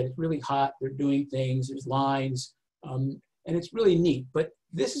 like I said, it's really hot. They're doing things, there's lines, and it's really neat. But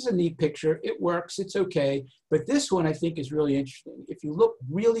this is a neat picture. It works, it's okay. But this one I think is really interesting. If you look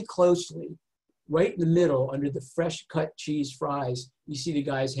really closely, right in the middle under the fresh cut cheese fries, you see the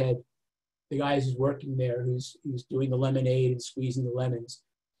guy's head. The guy who's working there, who's doing the lemonade and squeezing the lemons.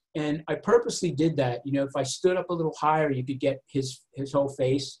 And I purposely did that. If I stood up a little higher, you could get his whole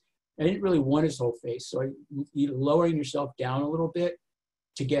face. I didn't really want his whole face. So you're lowering yourself down a little bit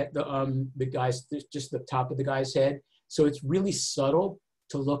to get the guy's, just the top of the guy's head. So it's really subtle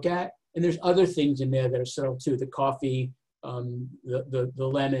to look at. And there's other things in there that are subtle too. The coffee, the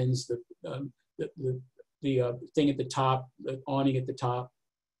lemons, the thing at the top, the awning at the top.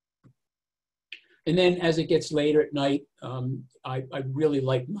 And then as it gets later at night, I really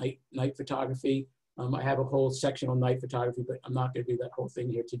like night photography. I have a whole section on night photography, but I'm not going to do that whole thing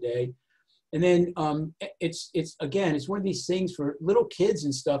here today. And then it's one of these things for little kids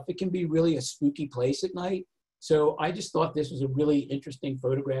and stuff. It can be really a spooky place at night. So I just thought this was a really interesting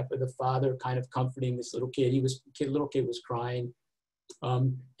photograph of the father kind of comforting this little kid. Little kid was crying.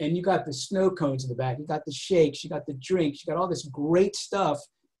 And you got the snow cones in the back. You got the shakes. You got the drinks. You got all this great stuff.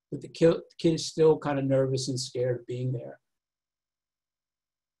 But the kid is still kind of nervous and scared of being there.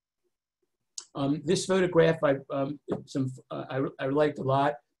 This photograph I liked a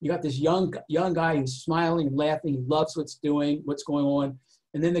lot. You got this young guy who's smiling and laughing. He loves what's going on.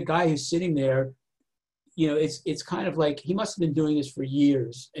 And then the guy who's sitting there, you know, it's kind of like he must have been doing this for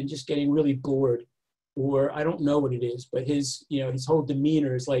years and just getting really bored, or I don't know what it is, but his, you know, his whole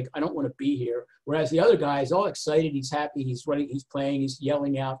demeanor is like, I don't want to be here. Whereas the other guy is all excited, he's happy, he's running, he's playing, he's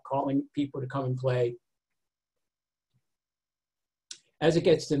yelling out, calling people to come and play. As it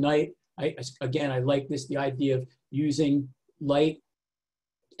gets to night, I like this, the idea of using light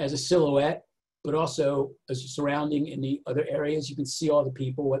as a silhouette, but also as a surrounding in the other areas. You can see all the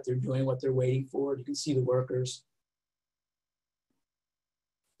people, what they're doing, what they're waiting for. You can see the workers.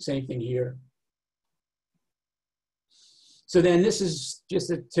 Same thing here. So then this is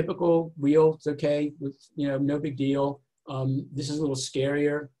just a typical wheel. It's okay, with, you know, no big deal. This is a little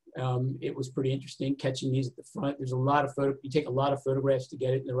scarier. It was pretty interesting catching these at the front. There's a lot of you take a lot of photographs to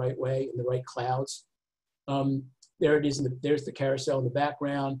get it in the right way, in the right clouds. There it is, there's the carousel in the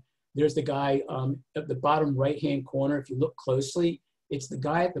background. There's the guy at the bottom right-hand corner. If you look closely, it's the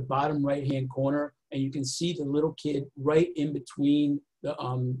guy at the bottom right-hand corner, and you can see the little kid right in between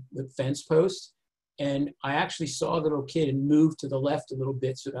the fence posts. And I actually saw the little kid and moved to the left a little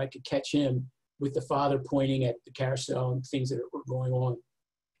bit so that I could catch him with the father pointing at the carousel and things that were going on.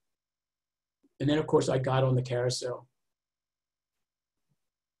 And then, of course, I got on the carousel.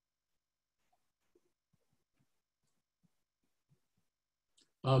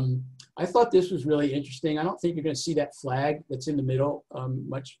 I thought this was really interesting. I don't think you're going to see that flag that's in the middle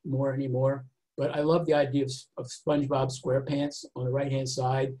much more anymore, but I love the idea of SpongeBob SquarePants on the right-hand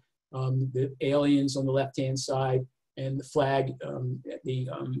side, the aliens on the left-hand side, and the flag, the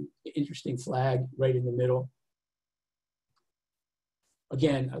interesting flag right in the middle.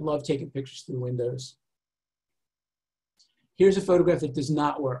 Again, I love taking pictures through windows. Here's a photograph that does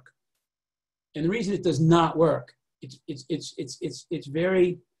not work. And the reason it does not work, it's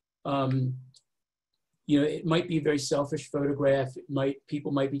very, you know, it might be a very selfish photograph.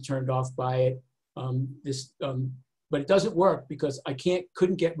 People might be turned off by it. But it doesn't work because I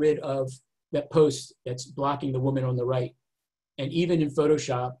couldn't get rid of that post that's blocking the woman on the right. And even in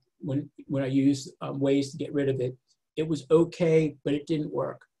Photoshop, when I used ways to get rid of it, it was okay, but it didn't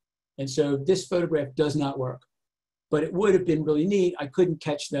work. And so this photograph does not work, but it would have been really neat. I couldn't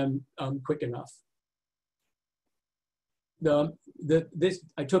catch them quick enough.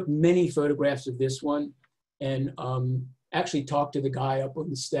 I took many photographs of this one, and actually talked to the guy up on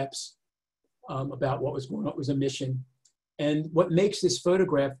the steps about what was going on. It was a mission. And what makes this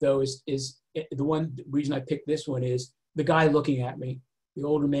photograph, though, is the reason I picked this one is the guy looking at me, the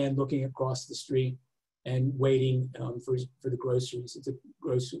older man looking across the street and waiting for the groceries. It's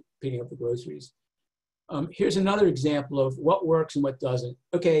picking up the groceries. Here's another example of what works and what doesn't.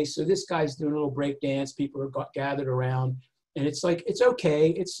 Okay, so this guy's doing a little break dance. People are gathered around, and it's like, it's okay.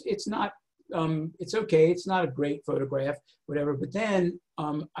 It's not okay. It's not a great photograph, whatever. But then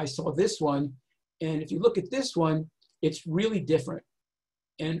I saw this one, and if you look at this one, it's really different.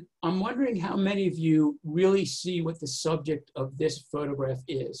 And I'm wondering how many of you really see what the subject of this photograph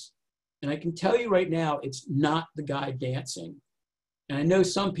is. And I can tell you right now, it's not the guy dancing. And I know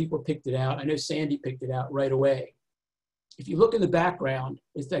some people picked it out. I know Sandy picked it out right away. If you look in the background,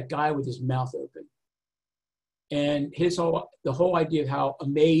 it's that guy with his mouth open. And the whole idea of how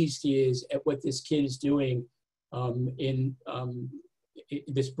amazed he is at what this kid is doing in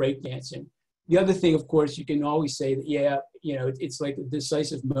this breakdancing. The other thing, of course, you can always say that, yeah, you know, it's like a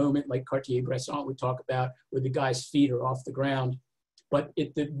decisive moment, like Cartier-Bresson would talk about, where the guy's feet are off the ground. But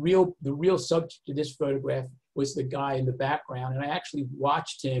the real subject of this photograph was the guy in the background. And I actually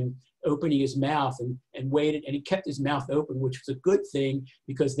watched him opening his mouth and waited, and he kept his mouth open, which was a good thing,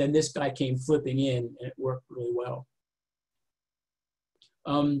 because then this guy came flipping in, and it worked really well.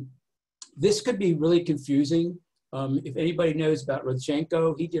 This could be really confusing. If anybody knows about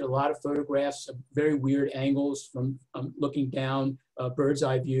Rodchenko, he did a lot of photographs of very weird angles from looking down, bird's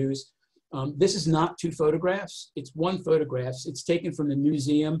eye views. This is not two photographs, it's one photograph. It's taken from the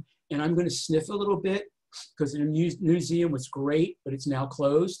museum, and I'm going to sniff a little bit because the museum was great, but it's now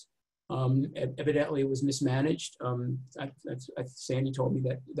closed. Evidently, it was mismanaged. Sandy told me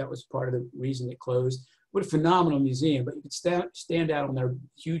that was part of the reason it closed. What a phenomenal museum, but you could stand out on their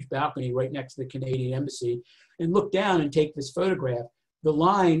huge balcony right next to the Canadian Embassy and look down and take this photograph. The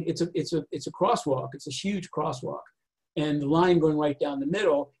line, it's a crosswalk, it's a huge crosswalk. And the line going right down the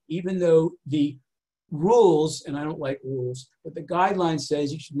middle, even though the rules, and I don't like rules, but the guideline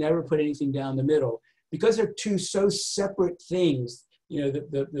says you should never put anything down the middle, because they're two so separate things, you know,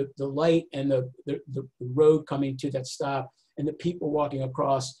 the light and the road coming to that stop and the people walking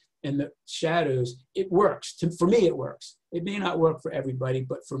across, and the shadows, it works. For me, it works. It may not work for everybody,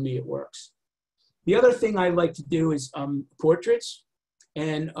 but for me, it works. The other thing I like to do is portraits.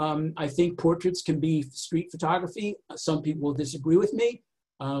 And I think portraits can be street photography. Some people will disagree with me.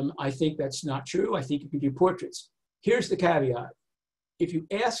 I think that's not true. I think you can do portraits. Here's the caveat. If you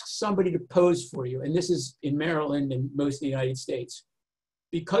ask somebody to pose for you, and this is in Maryland and most of the United States,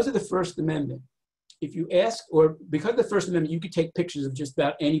 because of the First Amendment, if you ask, or because of the First Amendment, you could take pictures of just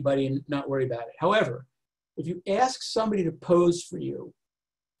about anybody and not worry about it. However, if you ask somebody to pose for you,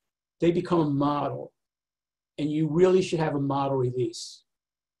 they become a model, and you really should have a model release.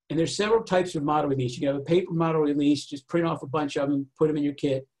 And there's several types of model release. You can have a paper model release, just print off a bunch of them, put them in your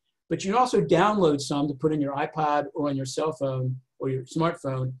kit. But you can also download some to put in your iPod or on your cell phone or your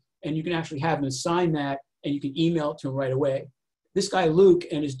smartphone, and you can actually have them sign that, and you can email it to them right away. This guy, Luke,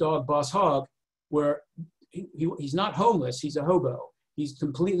 and his dog, Boss Hog, he's not homeless, he's a hobo. He's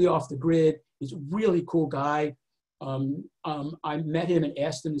completely off the grid. He's a really cool guy. I met him and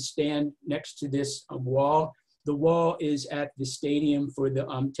asked him to stand next to this wall. The wall is at the stadium for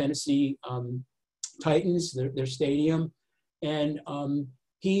the Tennessee Titans, their stadium. And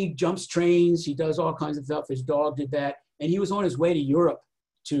he jumps trains, he does all kinds of stuff. His dog did that. And he was on his way to Europe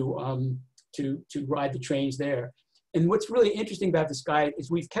to ride the trains there. And what's really interesting about this guy is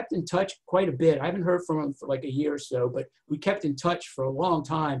we've kept in touch quite a bit. I haven't heard from him for like a year or so, but we kept in touch for a long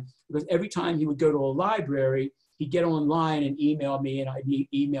time, because every time he would go to a library, he'd get online and email me, and I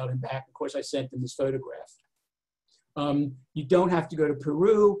emailed him back. Of course, I sent him this photograph. You don't have to go to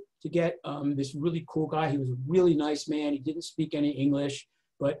Peru to get this really cool guy. He was a really nice man. He didn't speak any English,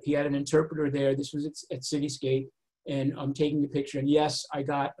 but he had an interpreter there. This was at Cityscape, and I'm taking the picture. And yes, I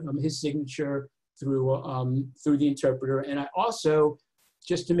got his signature through the interpreter. And I also,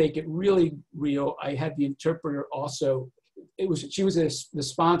 just to make it really real, I had the interpreter also. She was the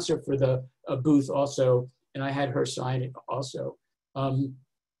sponsor for the booth also, and I had her sign it also.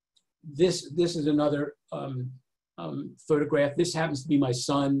 This is another photograph. This happens to be my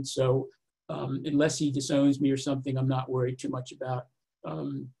son, so unless he disowns me or something, I'm not worried too much about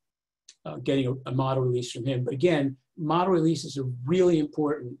getting a model release from him. But again, model releases are really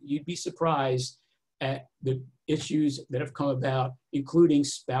important. You'd be surprised at the issues that have come about, including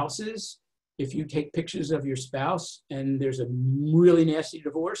spouses. If you take pictures of your spouse and there's a really nasty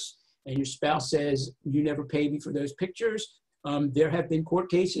divorce and your spouse says, you never paid me for those pictures, there have been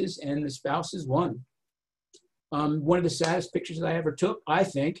court cases and the spouses won. One of the saddest pictures that I ever took, I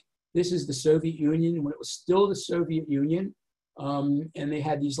think, this is the Soviet Union when it was still the Soviet Union. And they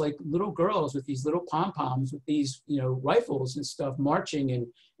had these like little girls with these little pom-poms with these, rifles and stuff, marching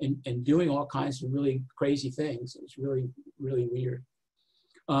and doing all kinds of really crazy things. It was really, really weird.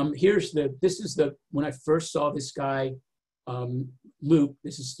 This is when I first saw this guy, Luke.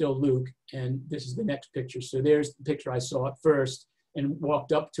 This is still Luke, and this is the next picture. So there's the picture I saw at first, and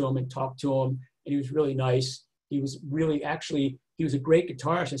walked up to him and talked to him, and he was really nice. He was really, actually, he was a great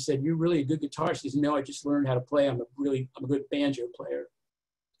guitarist. I said, "You're really a good guitarist." He said, "No, I just learned how to play. I'm a good banjo player."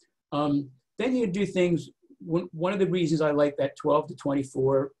 Then you do things. One of the reasons I like that 12 to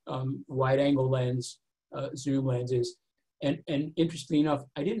 24 wide angle lens, zoom lenses, and interestingly enough,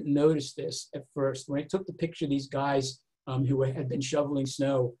 I didn't notice this at first. When I took the picture of these guys who had been shoveling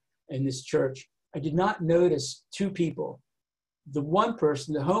snow in this church, I did not notice two people. The one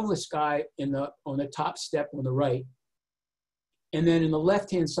person, the homeless guy on the top step on the right, and then in the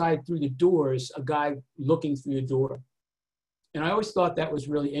left-hand side through the doors, a guy looking through the door. And I always thought that was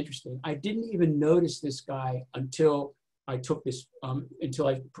really interesting. I didn't even notice this guy until I took this, until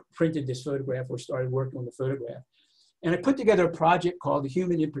I printed this photograph or started working on the photograph. And I put together a project called The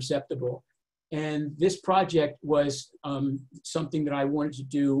Human Imperceptible. And this project was something that I wanted to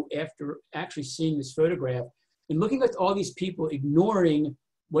do after actually seeing this photograph and looking at all these people ignoring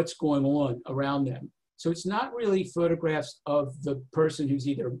what's going on around them. So it's not really photographs of the person who's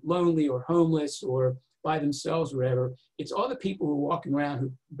either lonely or homeless or by themselves or whatever. It's all the people who are walking around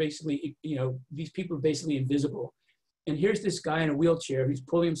who basically, these people are basically invisible. And here's this guy in a wheelchair who's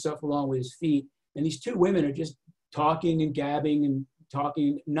pulling himself along with his feet. And these two women are just talking and gabbing and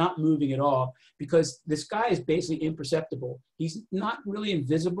talking, not moving at all, because this guy is basically imperceptible. He's not really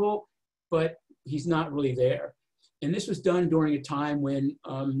invisible, but he's not really there. And this was done during a time when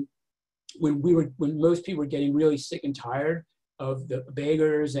most people were getting really sick and tired of the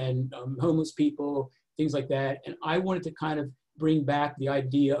beggars and homeless people, things like that. And I wanted to kind of bring back the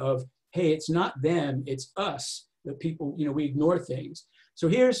idea of, hey, it's not them, it's us, the people, we ignore things. So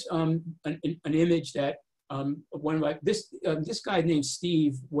here's an image that this guy named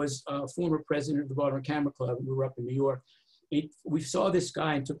Steve was a former president of the Baltimore Camera Club. We were up in New York. We saw this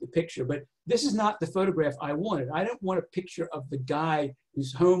guy and took the picture, but this is not the photograph I wanted. I don't want a picture of the guy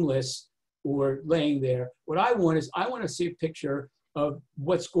who's homeless or laying there. What I want is I want to see a picture of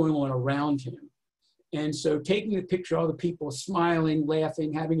what's going on around him. And so taking the picture, all the people smiling,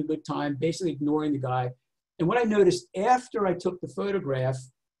 laughing, having a good time, basically ignoring the guy. And what I noticed after I took the photograph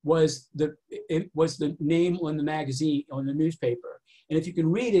was the name on the magazine, on the newspaper. And if you can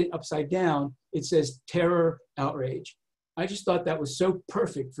read it upside down, it says terror, outrage. I just thought that was so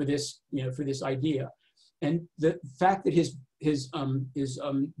perfect for this, for this idea. And the fact that his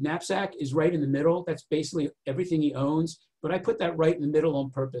knapsack is right in the middle, that's basically everything he owns. But I put that right in the middle on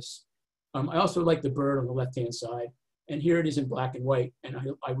purpose. I also like the bird on the left-hand side. And here it is in black and white. And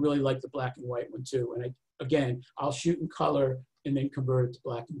I really like the black and white one too. And again, I'll shoot in color and then convert it to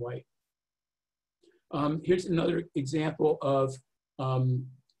black and white. Here's another example of,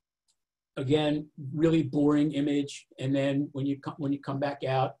 again, really boring image. And then when you come back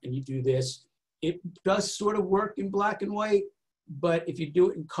out and you do this, it does sort of work in black and white, but if you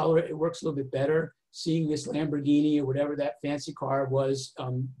do it in color, it works a little bit better. Seeing this Lamborghini or whatever that fancy car was,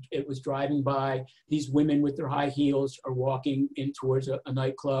 it was driving by. These women with their high heels are walking in towards a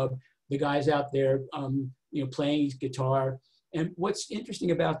nightclub. The guy's out there, playing his guitar. And what's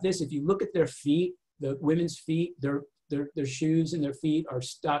interesting about this, if you look at their feet, the women's feet, their shoes and their feet are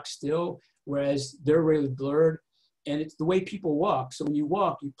stock still, whereas they're really blurred. And it's the way people walk. So when you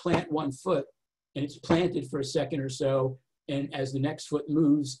walk, you plant one foot, and it's planted for a second or so. And as the next foot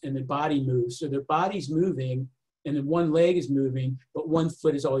moves and the body moves, so their body's moving and then one leg is moving, but one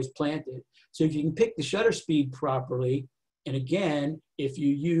foot is always planted. So if you can pick the shutter speed properly, and again, if you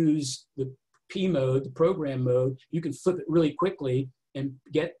use the P mode, the program mode, you can flip it really quickly and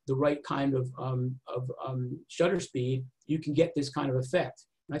get the right kind of shutter speed, you can get this kind of effect.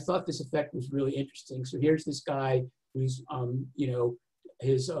 And I thought this effect was really interesting. So here's this guy who's,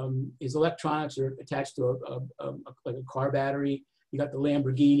 his electronics are attached to like a car battery. You got the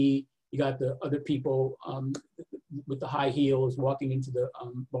Lamborghini. You got the other people with the high heels walking into the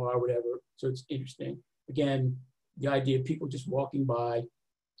bar or whatever. So it's interesting. Again, the idea of people just walking by.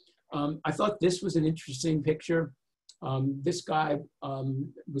 I thought this was an interesting picture. This guy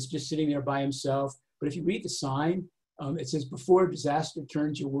was just sitting there by himself. But if you read the sign, it says, "Before disaster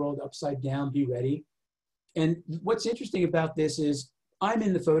turns your world upside down, be ready." And what's interesting about this is I'm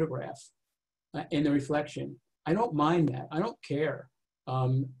in the photograph, in the reflection. I don't mind that. I don't care.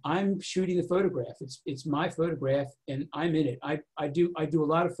 I'm shooting the photograph. It's my photograph, and I'm in it. I do a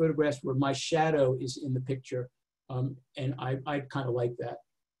lot of photographs where my shadow is in the picture, and I kind of like that.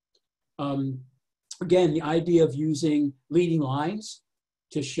 Again, the idea of using leading lines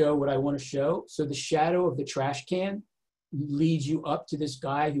to show what I want to show. So the shadow of the trash can leads you up to this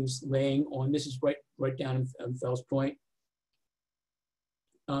guy who's laying on. This is right down in Fells Point.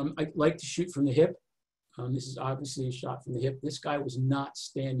 I like to shoot from the hip. This is obviously a shot from the hip. This guy was not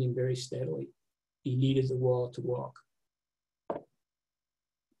standing very steadily. He needed the wall to walk.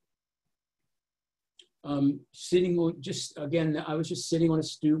 Sitting on, I was just sitting on a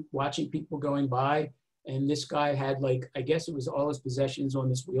stoop watching people going by. And this guy had, like, I guess it was all his possessions on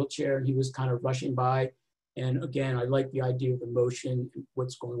this wheelchair, and he was kind of rushing by. And again, I like the idea of the motion and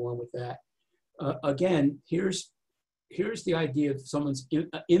what's going on with that. Again, here's the idea of someone's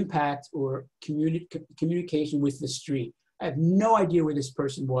impact or communication with the street. I have no idea where this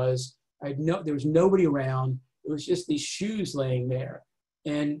person was. There was nobody around. It was just these shoes laying there.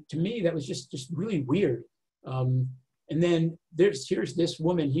 And to me, that was just really weird. And then here's this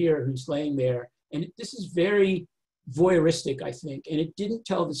woman here who's laying there. And this is very voyeuristic, I think. And it didn't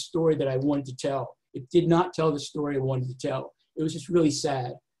tell the story that I wanted to tell. It did not tell the story I wanted to tell. It was just really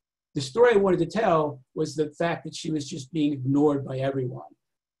sad. The story I wanted to tell was the fact that she was just being ignored by everyone.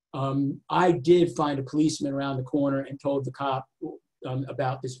 I did find a policeman around the corner and told the cop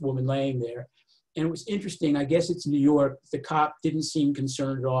about this woman laying there. And it was interesting. I guess it's New York. The cop didn't seem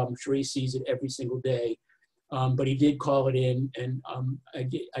concerned at all. I'm sure he sees it every single day. But he did call it in, and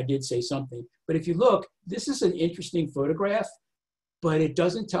I did say something. But if you look, this is an interesting photograph, but it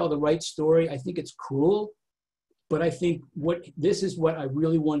doesn't tell the right story. I think it's cruel. But I think this is what I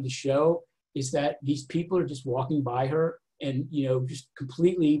really wanted to show, is that these people are just walking by her and, just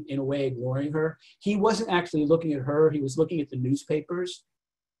completely, in a way, ignoring her. He wasn't actually looking at her. He was looking at the newspapers.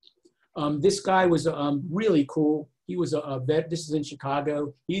 This guy was really cool. He was a vet. This is in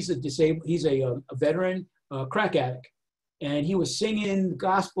Chicago. He's a veteran crack addict. And he was singing the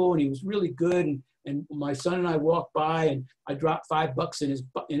gospel, and he was really good. And my son and I walked by, and I dropped $5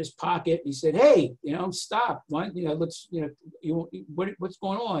 in his pocket. And he said, "Hey, stop. Let's, what's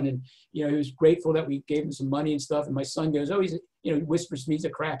going on?" And he was grateful that we gave him some money and stuff. And my son goes, "Oh, he whispers to me he's a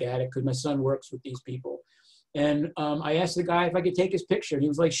crack addict because my son works with these people." And I asked the guy if I could take his picture, and he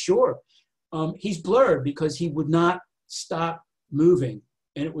was like, "Sure." He's blurred because he would not stop moving.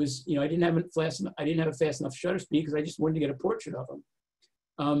 And it was, I didn't have a fast enough shutter speed because I just wanted to get a portrait of him.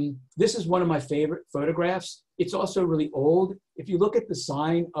 This is one of my favorite photographs. It's also really old. If you look at the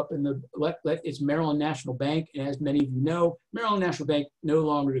sign up in the left, it's Maryland National Bank. And as many of you know, Maryland National Bank no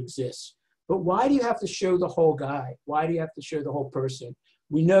longer exists. But why do you have to show the whole guy? Why do you have to show the whole person?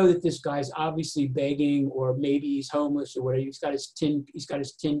 We know that this guy's obviously begging, or maybe he's homeless or whatever. He's got his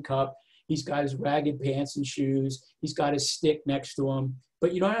tin cup. He's got his ragged pants and shoes. He's got his stick next to him.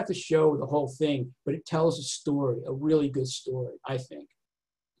 But you don't have to show the whole thing, but it tells a story, a really good story, I think.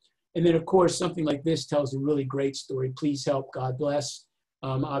 And then, of course, something like this tells a really great story. Please help, God bless.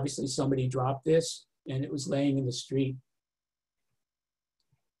 Obviously, somebody dropped this, and it was laying in the street.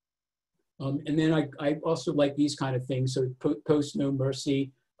 And then I also like these kind of things. So post no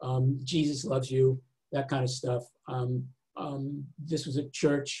mercy, Jesus loves you, that kind of stuff. This was a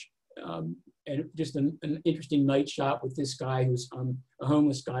church. And just an interesting night shot with this guy who's a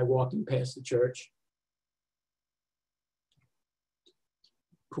homeless guy walking past the church.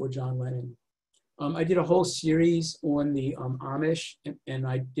 Poor John Lennon. I did a whole series on the Amish, and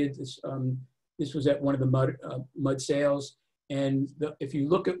I did this. This was at one of the mud sales. And if you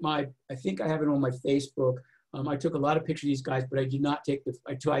look at I think I have it on my Facebook. I took a lot of pictures of these guys, but I did not take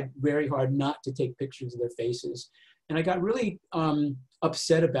I tried very hard not to take pictures of their faces. And I got really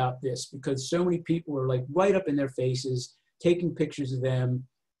upset about this because so many people were like right up in their faces, taking pictures of them.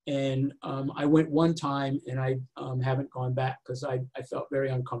 And I went one time, and I haven't gone back because I felt very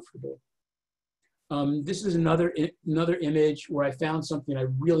uncomfortable. This is another image where I found something I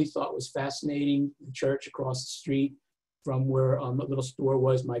really thought was fascinating, the church across the street from where a little store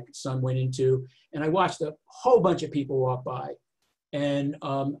was my son went into. And I watched a whole bunch of people walk by. And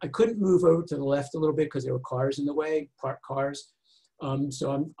I couldn't move over to the left a little bit because there were cars in the way, parked cars.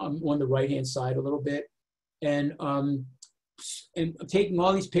 So I'm on the right-hand side a little bit. And I'm taking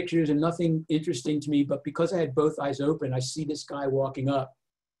all these pictures and nothing interesting to me, but because I had both eyes open, I see this guy walking up,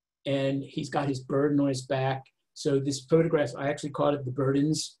 and he's got his burden on his back. So this photograph, I actually called it the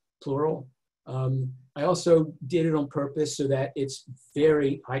burdens, plural. I also did it on purpose so that it's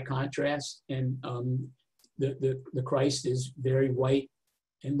very high contrast, and the Christ is very white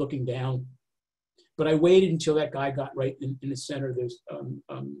and looking down. But I waited until that guy got right in the center of those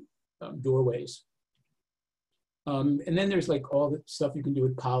doorways. And then there's like all the stuff you can do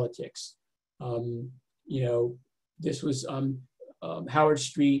with politics. This was Howard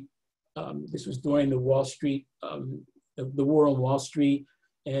Street. This was during the Wall Street, the war on Wall Street.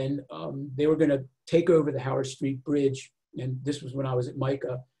 And they were going to take over the Howard Street Bridge. And this was when I was at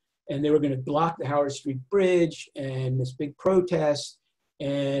MICA. And they were going to block the Howard Street Bridge, and this big protest.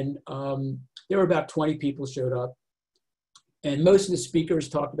 And there were about 20 people showed up. And most of the speakers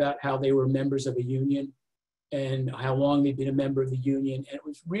talked about how they were members of a union and how long they'd been a member of the union. And it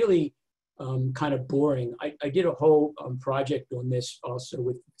was really kind of boring. I did a whole project on this also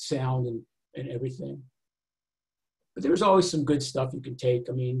with sound and everything. But there was always some good stuff you can take.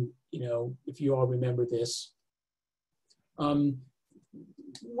 I mean, if you all remember this.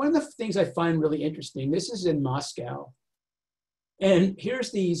 One of the things I find really interesting, this is in Moscow. And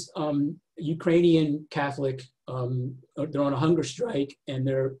here's these Ukrainian Catholic, they're on a hunger strike, and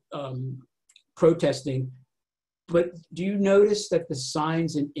they're protesting. But do you notice that the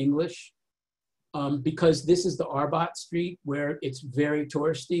sign's in English? Because this is the Arbat Street where it's very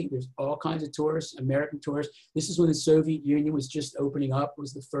touristy. There's all kinds of tourists, American tourists. This is when the Soviet Union was just opening up. It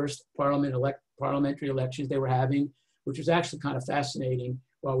was the first parliamentary elections they were having, which was actually kind of fascinating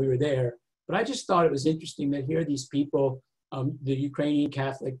while we were there. But I just thought it was interesting that here these people, the Ukrainian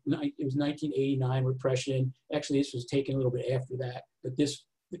Catholic, it was 1989 repression. Actually, this was taken a little bit after that, but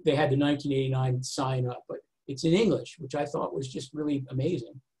they had the 1989 sign up, but it's in English, which I thought was just really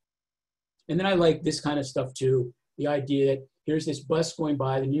amazing. And then I like this kind of stuff too. The idea that here's this bus going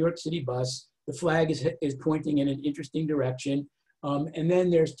by, the New York City bus, the flag is pointing in an interesting direction. And then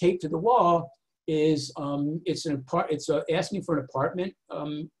there's taped to the wall is, it's asking for an apartment,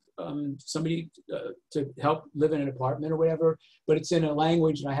 somebody to help live in an apartment or whatever, but it's in a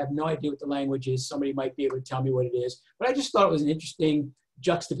language and I have no idea what the language is. Somebody might be able to tell me what it is. But I just thought it was an interesting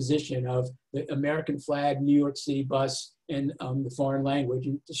juxtaposition of the American flag, New York City bus, and the foreign language,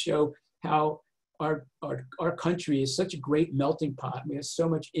 and to show how our country is such a great melting pot. We have so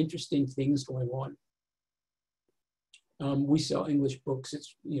much interesting things going on. We sell English books.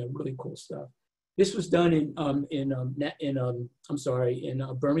 It's really cool stuff. This was done in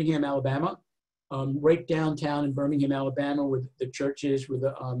Birmingham, Alabama, right downtown in Birmingham, Alabama, where the churches where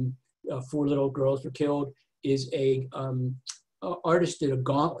the 4 little girls were killed. Is a artist did a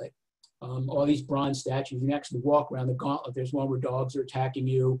gauntlet. All these bronze statues. You can actually walk around the gauntlet. There's one where dogs are attacking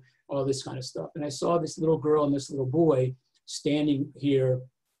you, all this kind of stuff. And I saw this little girl and this little boy standing here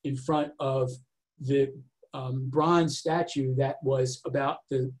in front of the bronze statue that was about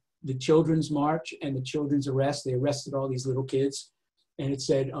the children's march and the children's arrest. They arrested all these little kids. And it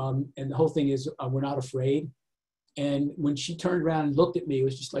said, and the whole thing is, we're not afraid. And when she turned around and looked at me, it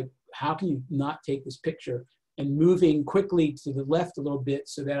was just like, how can you not take this picture? And moving quickly to the left a little bit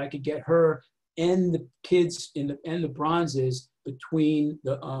so that I could get her and the kids and the bronzes between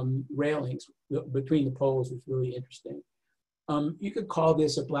the railings, between the poles, was really interesting. You could call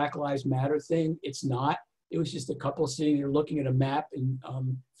this a Black Lives Matter thing. It's not. It was just a couple sitting there looking at a map and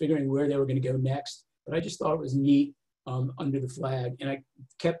figuring where they were going to go next. But I just thought it was neat under the flag, and I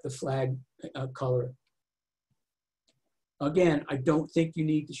kept the flag color. Again, I don't think you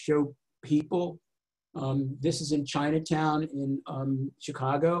need to show people. This is in Chinatown in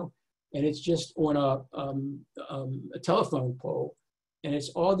Chicago, and it's just on a telephone pole. And it's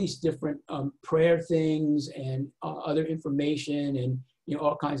all these different prayer things and other information and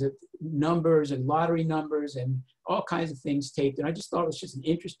all kinds of numbers and lottery numbers and all kinds of things taped. And I just thought it was just an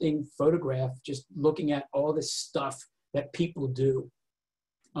interesting photograph, just looking at all this stuff that people do.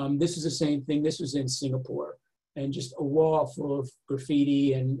 This is the same thing. This was in Singapore, and just a wall full of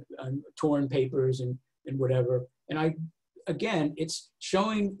graffiti and torn papers and whatever. And again, it's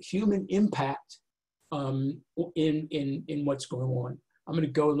showing human impact in what's going on. I'm going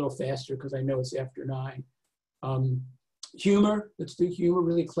to go a little faster because I know it's after 9. Humor, let's do humor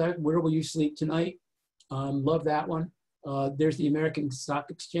really clear. Where will you sleep tonight? Love that one. There's the American Stock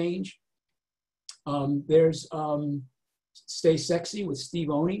Exchange. There's Stay Sexy with Steve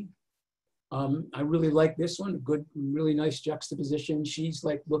Oney. I really like this one, a good, really nice juxtaposition. She's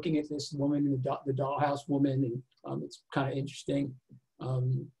like looking at this woman, the dollhouse woman, and it's kind of interesting.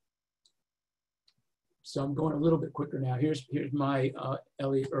 So I'm going a little bit quicker now. Here's my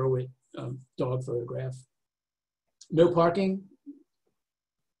Elliot Erwitt dog photograph. No parking.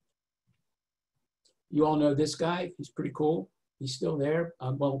 You all know this guy. He's pretty cool. He's still there.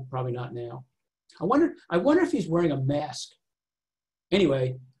 Well, probably not now. I wonder if he's wearing a mask.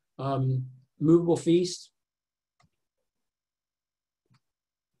 Anyway, Movable Feast.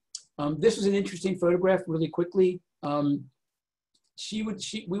 This was an interesting photograph really quickly. We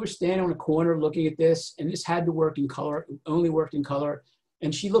were standing on a corner looking at this, and this had to work in color, only worked in color.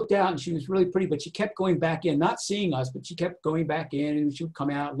 And she looked out and she was really pretty, but she kept going back in, not seeing us, but she kept going back in, and she would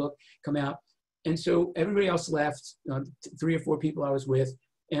come out, come out. And so everybody else left, 3 or 4 people I was with,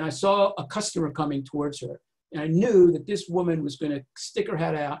 and I saw a customer coming towards her. And I knew that this woman was going to stick her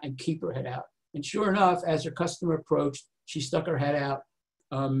head out and keep her head out. And sure enough, as her customer approached, she stuck her head out.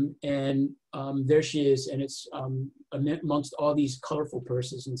 And there she is. And it's amongst all these colorful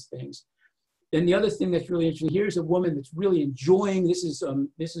purses and things. And the other thing that's really interesting, here's a woman that's really enjoying, this is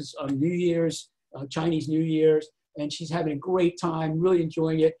New Year's, Chinese New Year's, and she's having a great time, really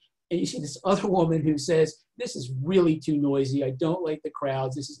enjoying it. And you see this other woman who says, this is really too noisy. I don't like the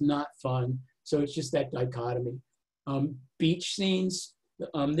crowds. This is not fun. So it's just that dichotomy. Beach scenes.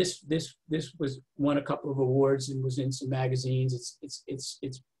 This was won a couple of awards and was in some magazines.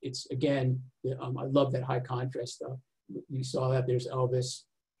 It's again, I love that high contrast stuff. You saw that. There's Elvis.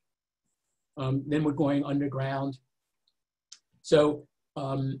 Then we're going underground. So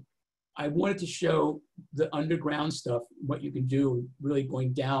I wanted to show the underground stuff, what you can do, really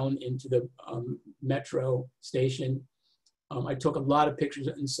going down into the metro station. I took a lot of pictures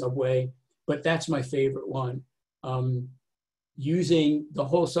in the subway, but that's my favorite one. Using the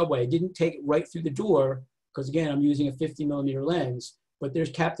whole subway. I didn't take it right through the door, because again, I'm using a 50mm lens, but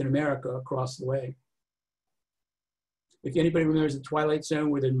there's Captain America across the way. If anybody remembers the Twilight Zone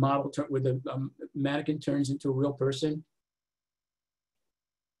where the mannequin turns into a real person.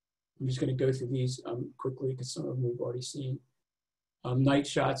 I'm just going to go through these quickly because some of them we've already seen. Night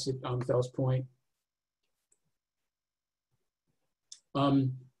shots at Fells Point.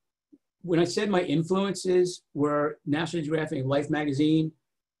 When I said my influences were National Geographic and Life magazine,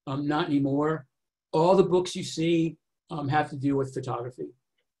 not anymore. All the books you see have to do with photography.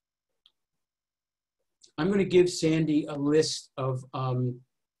 I'm going to give Sandy a list of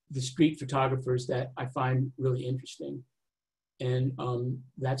the street photographers that I find really interesting. And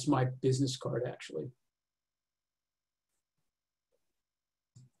that's my business card, actually.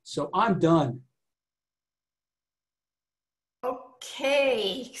 So I'm done.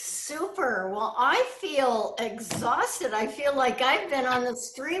 Okay, super. Well, I feel exhausted. I feel like I've been on the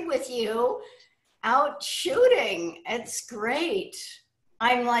street with you out shooting. It's great.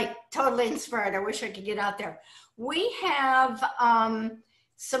 I'm like totally inspired. I wish I could get out there. We have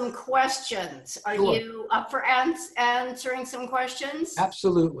some questions. Are Sure. you up for answering some questions?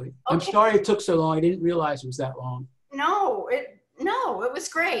 Absolutely. Okay. I'm sorry it took so long. I didn't realize it was that long. No, it was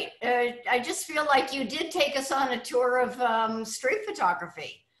great. I just feel like you did take us on a tour of street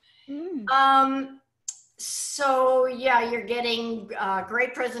photography. So yeah, you're getting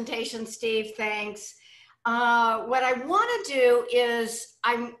great presentation, Steve. Thanks. What I want to do is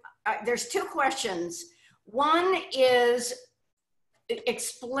there's two questions. One is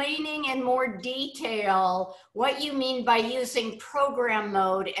explaining in more detail what you mean by using program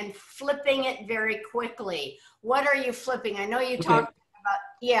mode and flipping it very quickly. What are you flipping? I know you talked about,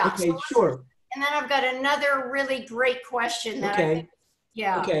 yeah. Okay, sure. And then I've got another really great question that I think,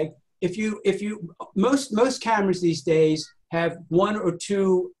 yeah. Okay. If you most cameras these days have one or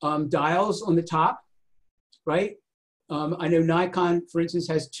two dials on the top, right? I know Nikon, for instance,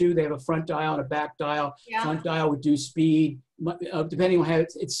 has two. They have a front dial and a back dial. Yeah. Front dial would do speed. Depending on how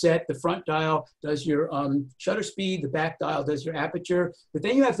it's set, the front dial does your shutter speed. The back dial does your aperture. But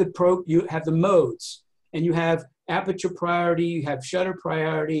then you have the modes, and you have aperture priority. You have shutter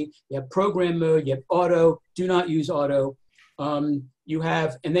priority. You have program mode. You have auto. Do not use auto. And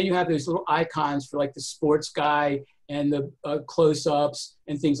then you have those little icons for like the sports guy and the close-ups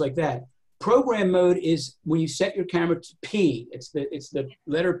and things like that. Program mode is when you set your camera to P. It's the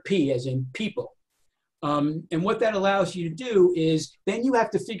letter P, as in people. And what that allows you to do is then you have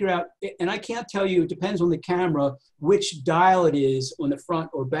to figure out, and I can't tell you, it depends on the camera, which dial it is on the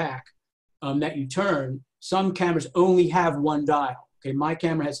front or back that you turn. Some cameras only have one dial. Okay, my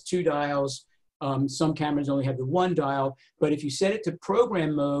camera has two dials. Some cameras only have the one dial. But if you set it to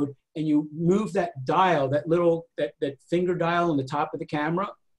program mode and you move that dial, that finger dial on the top of the camera,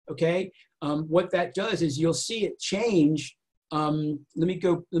 okay, what that does is you'll see it change. Let me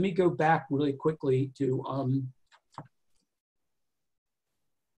go back really quickly to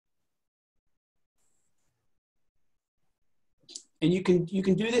and you can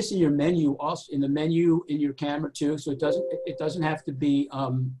do this in your menu, also in the menu in your camera too. So it doesn't have to be.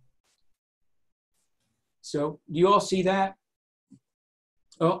 So do you all see that?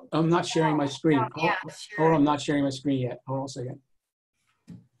 Oh, I'm not sharing my screen. Yeah, Hold on, I'm not sharing my screen yet. Hold on a second.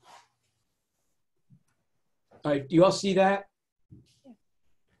 All right, do you all see that?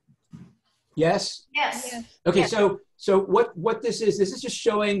 Yes? Yes. Okay, yes. so what this is just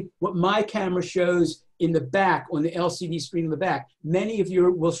showing what my camera shows in the back, on the LCD screen in the back. Many of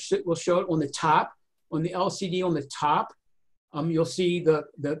you will show it on the top, on the LCD on the top. You'll see the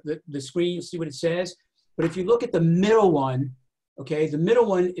screen, you'll see what it says. But if you look at the middle one, okay, the middle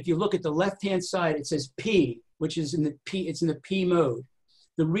one, if you look at the left-hand side, it says P, which is in the P, it's in the P mode.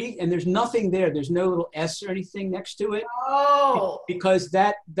 And there's nothing there. There's no little S or anything next to it. Oh. Because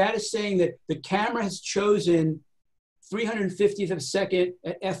that is saying that the camera has chosen 350th of a second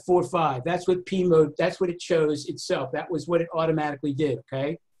at f4.5. That's what P mode, that's what it chose itself. That was what it automatically did,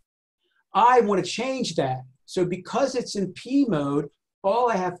 okay? I want to change that. So because it's in P mode,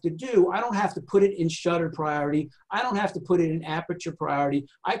 all I have to do, I don't have to put it in shutter priority. I don't have to put it in aperture priority.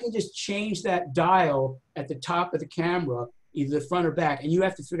 I can just change that dial at the top of the camera, either the front or back, and you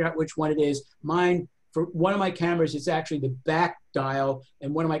have to figure out which one it is. Mine, for one of my cameras, it's actually the back dial,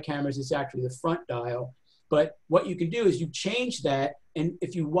 and one of my cameras, it's actually the front dial. But what you can do is you change that, and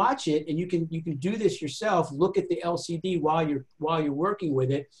if you watch it, and you can do this yourself, look at the LCD while you're working with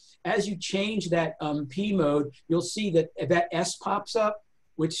it. As you change that P mode, you'll see that S pops up,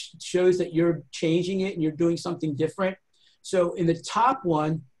 which shows that you're changing it and you're doing something different. So in the top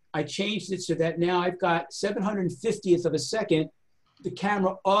one, I changed it so that now I've got 750th of a second. The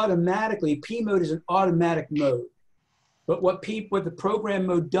camera automatically, P mode is an automatic mode. But what the program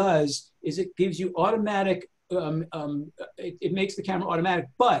mode does is it gives you automatic, it makes the camera automatic,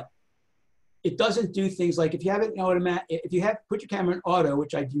 but it doesn't do things like if you have it in automatic, put your camera in auto,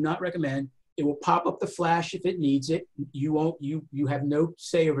 which I do not recommend, it will pop up the flash if it needs it. You have no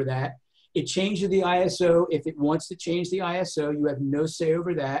say over that. It changes the ISO. If it wants to change the ISO, you have no say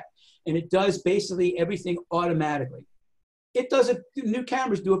over that. And it does basically everything automatically. New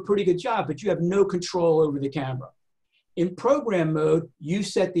cameras do a pretty good job, but you have no control over the camera. In program mode, you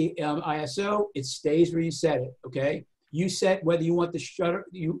set the ISO, it stays where you set it, okay? You set whether you want the shutter,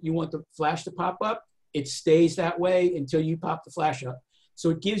 you want the flash to pop up, it stays that way until you pop the flash up. So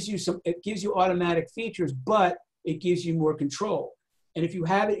it gives you automatic features, but it gives you more control. And if you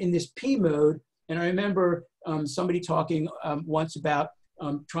have it in this P mode, and I remember somebody talking once about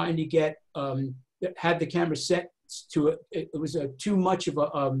trying to get, had the camera set to, it was too much of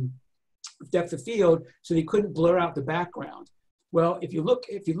a depth of field, so they couldn't blur out the background. Well, if you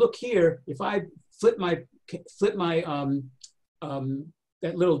look here, if I flip my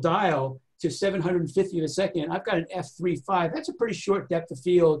that little dial to 750 of a second, I've got an f3.5. That's a pretty short depth of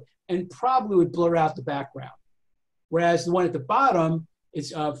field and probably would blur out the background. Whereas the one at the bottom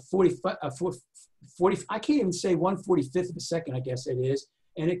is 40, I can't even say 1/45 of a second, I guess it is.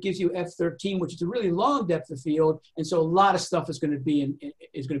 And it gives you f13, which is a really long depth of field. And so a lot of stuff is going to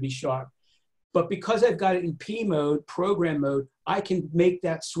be sharp. But because I've got it in P mode, program mode, I can make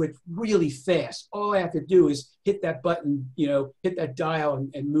that switch really fast. All I have to do is hit that button, hit that dial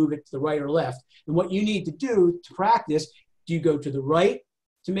and move it to the right or left. And what you need to do to practice, do you go to the right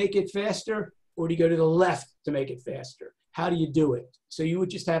to make it faster, or do you go to the left to make it faster? How do you do it? So you would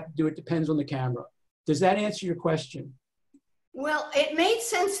just have to do it, depends on the camera. Does that answer your question? Well, it made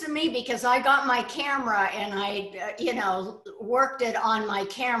sense to me because I got my camera and I, worked it on my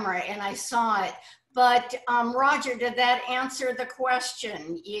camera and I saw it. But Roger, did that answer the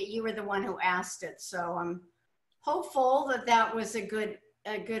question? You were the one who asked it. So I'm hopeful that that was a good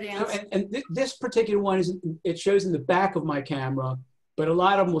answer. This particular one, it shows in the back of my camera, but a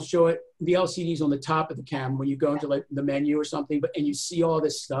lot of them will show it, the LCDs on the top of the camera when you go into like the menu or something, and you see all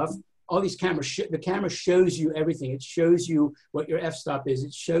this stuff. All these cameras, the camera shows you everything. It shows you what your f-stop is.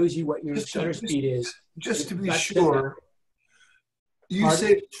 It shows you what your shutter speed is. Just to be sure, you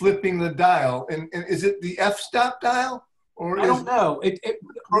say flipping the dial, and is it the f-stop dial? Or I don't know.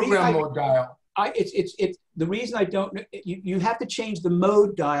 Program mode dial? The reason I don't know, you have to change the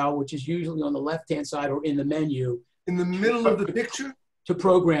mode dial, which is usually on the left-hand side or in the menu. In the middle of the picture? To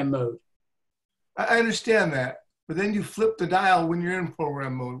program mode. I understand that. But then you flip the dial when you're in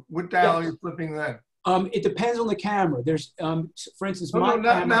program mode. What dial are you flipping then? It depends on the camera. There's, for instance,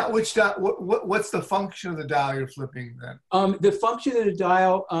 not which dial. What's the function of the dial you're flipping then? The function of the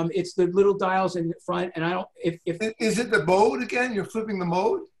dial, it's the little dials in the front, and I don't. Is it the mode again? You're flipping the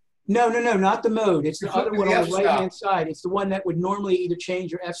mode? No, not the mode. It's the other one on the right-hand side. It's the one that would normally either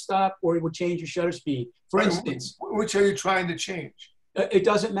change your f-stop or it would change your shutter speed. For instance, which are you trying to change? It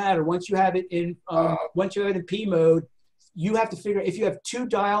doesn't matter. Once you have it in P mode, you have to figure, if you have two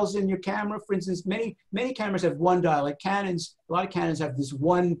dials in your camera, for instance, many cameras have one dial. Like Canons, a lot of Canons have this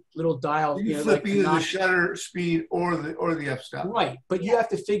one little dial. You flip either the shutter speed or the f-stop. Right, but you have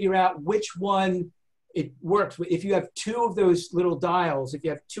to figure out which one it works. If you have two of those little dials,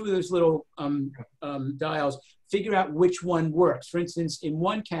 dials, figure out which one works. For instance, in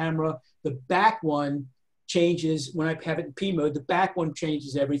one camera, the back one changes, when I have it in P mode, the back one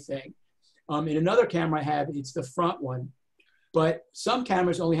changes everything. In another camera I have, it's the front one. But some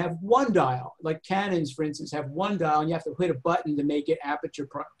cameras only have one dial. Like Canons, for instance, have one dial, and you have to hit a button to make it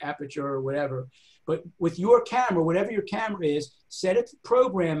aperture or whatever. But with your camera, whatever your camera is, set it to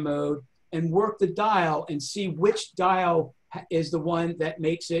program mode and work the dial and see which dial is the one that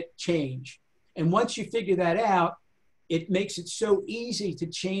makes it change. And once you figure that out, it makes it so easy to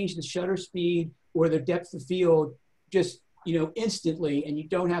change the shutter speed or the depth of field just instantly, and you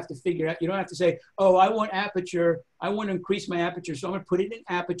don't have to figure out, you don't have to say, oh, I want aperture, I want to increase my aperture, so I'm going to put it in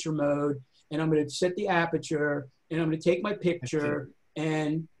aperture mode, and I'm going to set the aperture, and I'm going to take my picture,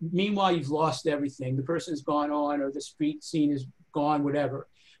 and meanwhile you've lost everything. The person's gone on, or the street scene is gone, whatever.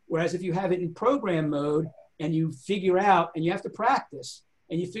 Whereas if you have it in program mode, and you figure out, and you have to practice,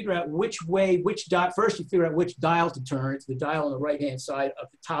 and you figure out first you figure out which dial to turn. It's the dial on the right-hand side of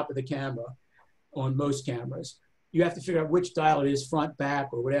the top of the camera on most cameras. You have to figure out which dial it is, front, back,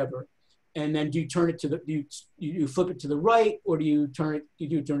 or whatever. And then do you turn it to you flip it to the right, or do you turn it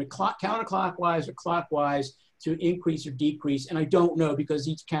counterclockwise or clockwise to increase or decrease? And I don't know, because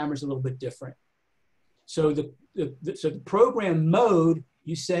each camera is a little bit different. So the program mode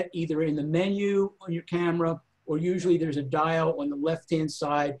you set either in the menu on your camera, or usually there's a dial on the left-hand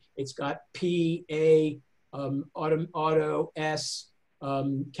side. It's got P, A, auto, S.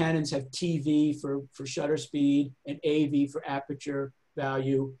 Canons have TV for shutter speed, and AV for aperture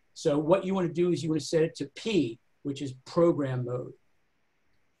value. So what you want to do is you want to set it to P, which is program mode.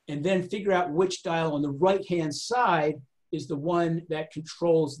 And then figure out which dial on the right-hand side is the one that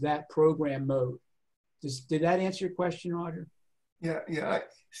controls that program mode. Did that answer your question, Roger? Yeah.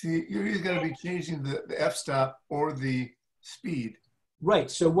 See, you're either going to be changing the f-stop or the speed. Right.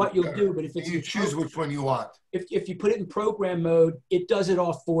 So what you'll do, but if it's you choose which one you want. If you put it in program mode, it does it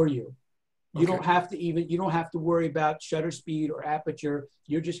all for you. You don't have to you don't have to worry about shutter speed or aperture.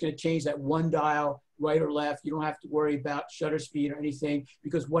 You're just going to change that one dial right or left. You don't have to worry about shutter speed or anything,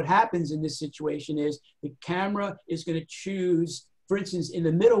 because what happens in this situation is the camera is going to choose, for instance, in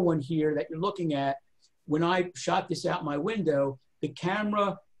the middle one here that you're looking at, when I shot this out my window, the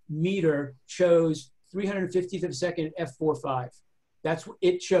camera meter chose 350th of a second at f4.5. That's what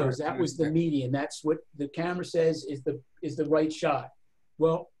it chose. That was the median. That's what the camera says is the right shot.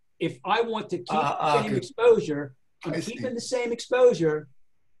 Well, if I want to keep the same exposure, I'm keeping the same exposure,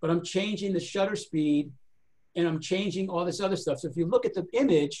 but I'm changing the shutter speed and I'm changing all this other stuff. So if you look at the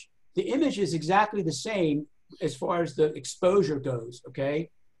image is exactly the same as far as the exposure goes, okay?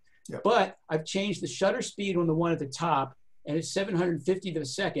 Yep. But I've changed the shutter speed on the one at the top, and it's 750th of a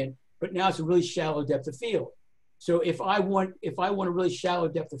second, but now it's a really shallow depth of field. So if I want a really shallow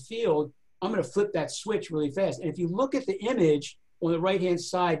depth of field, I'm going to flip that switch really fast. And if you look at the image on the right-hand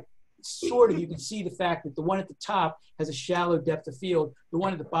side, sort of, you can see the fact that the one at the top has a shallow depth of field. The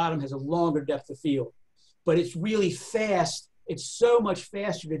one at the bottom has a longer depth of field. But it's really fast. It's so much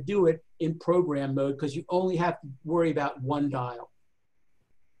faster to do it in program mode because you only have to worry about one dial.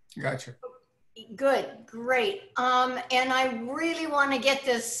 Gotcha. Good, great. And I really want to get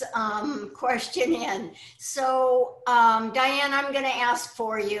this question in. So, Diane, I'm going to ask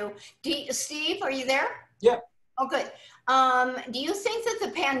for you. Steve, are you there? Yeah. Oh, good. Do you think that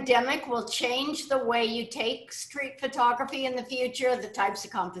the pandemic will change the way you take street photography in the future, the types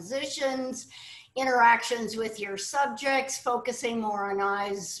of compositions, interactions with your subjects, focusing more on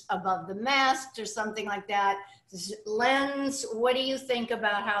eyes above the mask or something like that? Lens, what do you think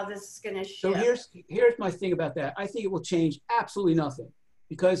about how this is going to shift? So here's my thing about that. I think it will change absolutely nothing,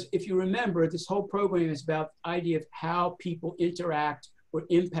 because if you remember, this whole program is about the idea of how people interact or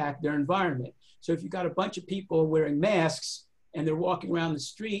impact their environment. So if you've got a bunch of people wearing masks and they're walking around the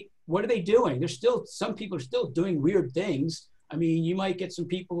street, what are they doing? Some people are still doing weird things. I mean, you might get some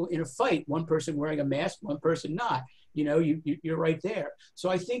people in a fight, one person wearing a mask, one person not. You know, you're right there. So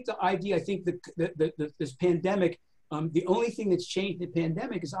I think this pandemic, the only thing that's changed the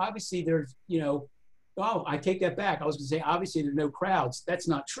pandemic is obviously there's, oh, I take that back. I was going to say, obviously there's no crowds. That's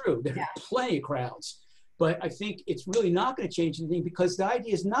not true. There are plenty of crowds. But I think it's really not going to change anything, because the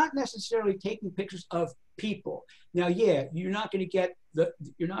idea is not necessarily taking pictures of people. Now, yeah, you're not going to get the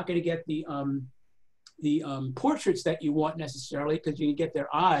portraits that you want necessarily, because you can get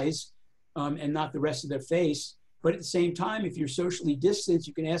their eyes and not the rest of their face. But at the same time, if you're socially distanced,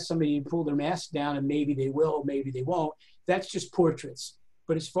 you can ask somebody to pull their mask down, and maybe they will, maybe they won't. That's just portraits.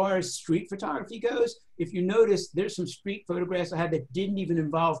 But as far as street photography goes, if you notice, there's some street photographs I had that didn't even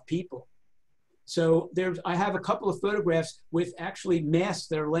involve people. So I have a couple of photographs with actually masks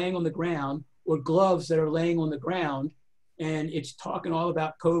that are laying on the ground or gloves that are laying on the ground, and it's talking all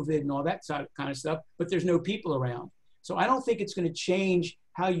about COVID and all that kind of stuff, but there's no people around. So I don't think it's going to change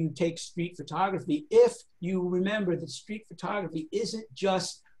how you take street photography if you remember that street photography isn't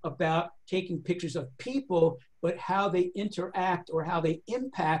just about taking pictures of people, but how they interact or how they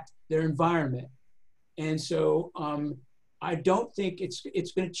impact their environment. And so I don't think it's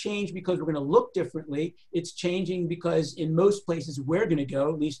going to change because we're going to look differently. It's changing because in most places we're going to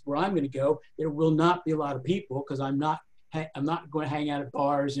go, at least where I'm going to go, there will not be a lot of people, because I'm not going to hang out at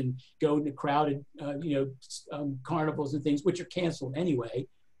bars and go into crowded, carnivals and things, which are canceled anyway.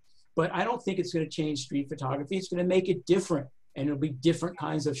 But I don't think it's going to change street photography. It's going to make it different, and it'll be different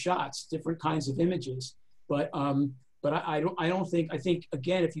kinds of shots, different kinds of images. But I think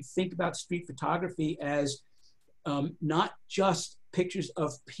again, if you think about street photography as not just pictures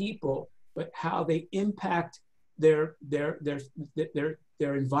of people, but how they impact their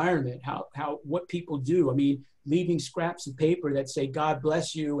environment, how what people do. I mean, leaving scraps of paper that say "God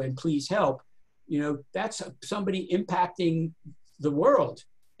bless you" and "Please help," that's somebody impacting the world.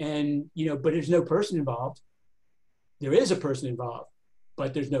 And but there's no person involved. There is a person involved,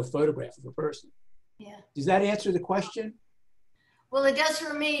 but there's no photograph of a person. Yeah. Does that answer the question? Well, it does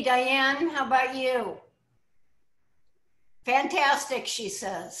for me. Diane, how about you? Fantastic, she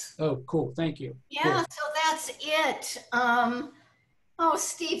says. Oh, cool. Thank you. Yeah, Cool. so that's it. Oh,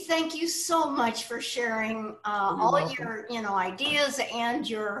 Steve, thank you so much for sharing all of your, ideas and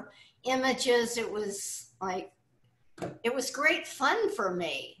your images. It was great fun for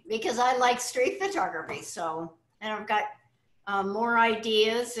me because I like street photography. So, and I've got more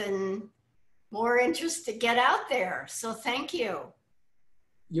ideas and more interest to get out there. So thank you.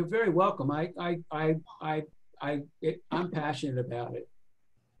 You're very welcome. I'm passionate about it.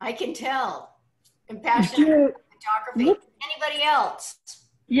 I can tell. I'm passionate about photography. Anybody else?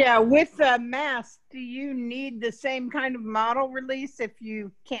 Yeah, with the mask, do you need the same kind of model release if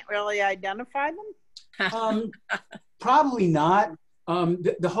you can't really identify them? Probably not.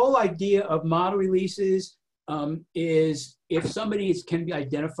 The whole idea of model releases is if somebody can be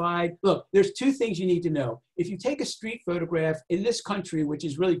identified. Look, there's two things you need to know. If you take a street photograph in this country, which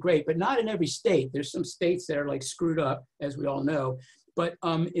is really great, but not in every state. There's some states that are like screwed up, as we all know. But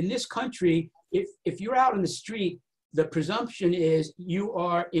in this country, if you're out on the street, the presumption is you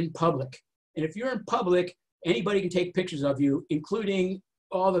are in public. And if you're in public, anybody can take pictures of you, including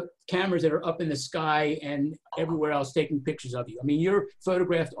all the cameras that are up in the sky and everywhere else taking pictures of you. I mean, you're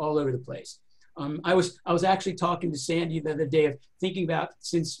photographed all over the place. I was actually talking to Sandy the other day of thinking about,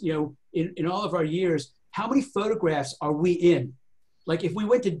 since, you know, in all of our years, how many photographs are we in? Like if we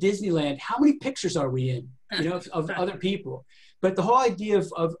went to Disneyland, how many pictures are we in, you know, of other people? But the whole idea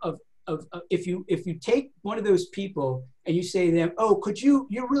of if you take one of those people and you say to them, oh,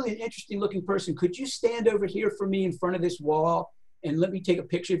 you're really an interesting looking person. Could you stand over here for me in front of this wall and let me take a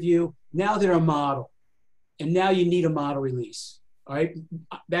picture of you? Now they're a model. And now you need a model release. All right.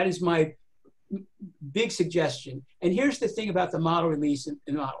 That is my big suggestion. And here's the thing about the model release and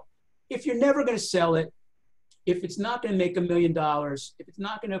model. If you're never going to sell it, if it's not going to make $1 million, if it's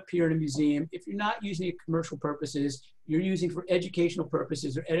not going to appear in a museum, if you're not using it for commercial purposes, you're using for educational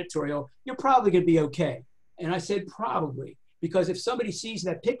purposes or editorial, you're probably going to be okay. And I said probably, because if somebody sees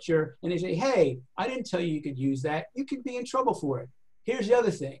that picture and they say, hey, I didn't tell you you could use that, you could be in trouble for it. Here's the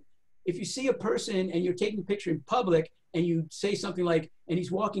other thing. If you see a person and you're taking a picture in public and you say something like, and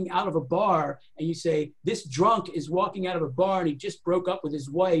he's walking out of a bar, and you say, this drunk is walking out of a bar and he just broke up with his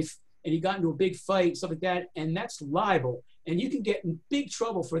wife and he got into a big fight, stuff like that, and that's libel. And you can get in big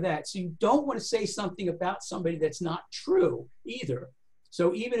trouble for that. So you don't want to say something about somebody that's not true either.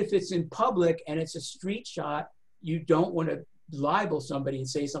 So even if it's in public and it's a street shot, you don't want to libel somebody and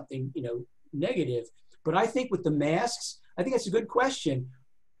say something, you know, negative. But I think with the masks, I think that's a good question.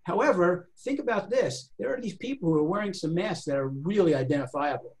 However, think about this. There are these people who are wearing some masks that are really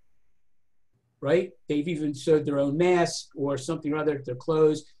identifiable, right? They've even sewed their own mask or something or other to their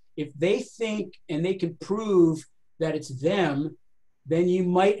clothes. If they think and they can prove that it's them, then you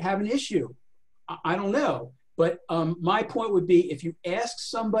might have an issue. I don't know. But my point would be, if you ask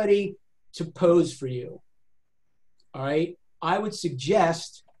somebody to pose for you, all right, I would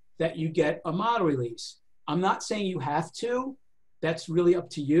suggest that you get a model release. I'm not saying you have to. That's really up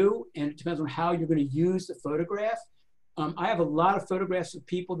to you, and it depends on how you're going to use the photograph. I have a lot of photographs of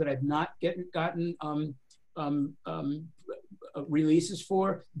people that I've not gotten releases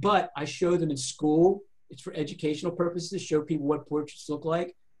for, but I show them in school. It's for educational purposes, show people what portraits look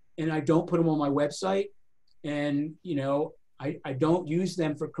like, and I don't put them on my website. And you know, I don't use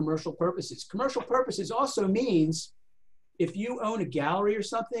them for commercial purposes. Commercial purposes also means if you own a gallery or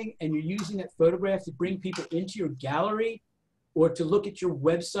something and you're using that photograph to bring people into your gallery or to look at your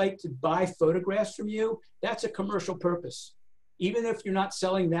website to buy photographs from you, that's a commercial purpose. Even if you're not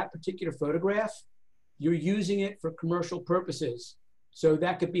selling that particular photograph, you're using it for commercial purposes. So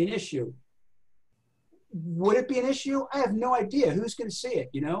that could be an issue. Would it be an issue? I have no idea. Who's going to see it,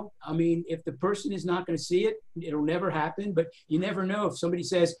 you know? I mean, if the person is not going to see it, it'll never happen. But you never know. If somebody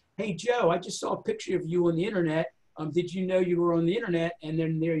says, hey, Joe, I just saw a picture of you on the internet. Did you know you were on the internet? And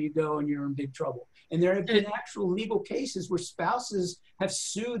then there you go, and you're in big trouble. And there have been actual legal cases where spouses have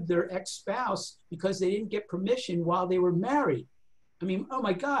sued their ex-spouse because they didn't get permission while they were married. I mean, oh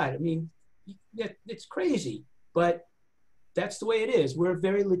my God. I mean, it's crazy. But that's the way it is. We're a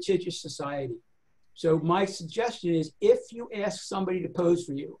very litigious society. So my suggestion is, if you ask somebody to pose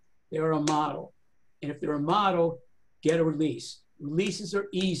for you, they're a model. And if they're a model, get a release. Releases are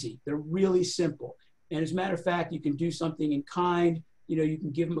easy. They're really simple. And as a matter of fact, you can do something in kind. You know, you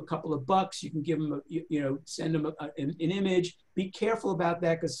can give them a couple of bucks. You can give them, send them an image. Be careful about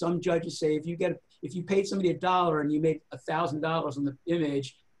that, because some judges say if you paid somebody $1 and you made $1,000 on the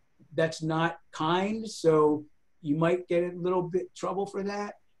image, that's not kind. So you might get a little bit trouble for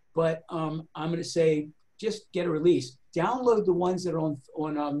that. But I'm going to say, just get a release. Download the ones that are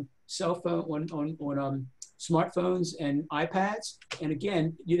on cell phone, on smartphones and iPads. And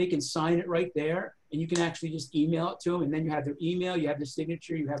again, they can sign it right there, and you can actually just email it to them. And then you have their email, you have their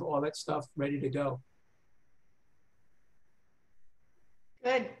signature, you have all that stuff ready to go.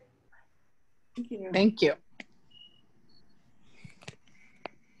 Good. Thank you. Thank you.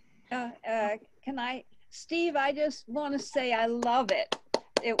 Steve, I just want to say I love it.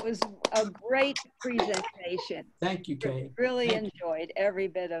 It was a great presentation. Thank you, Kay. Really enjoyed every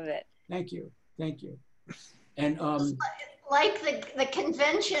bit of it. Thank you. Thank you. And like the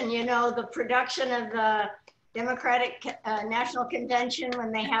convention, you know, the production of the Democratic National Convention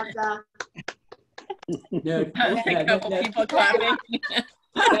when they have the, No, A couple people clapping.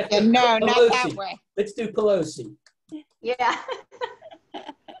 No, not that Pelosi. way. Let's do Pelosi. yeah.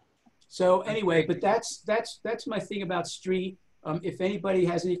 So anyway, but that's my thing about street. If anybody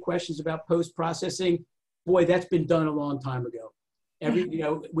has any questions about post-processing, boy, that's been done a long time ago.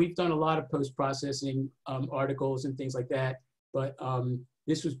 We've done a lot of post-processing articles and things like that, but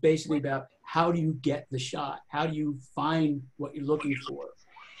this was basically about how do you get the shot? How do you find what you're looking for?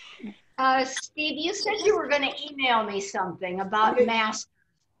 Steve, you said you were going to email me something about masks.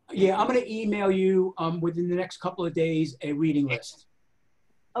 Yeah, I'm going to email you within the next couple of days a reading list.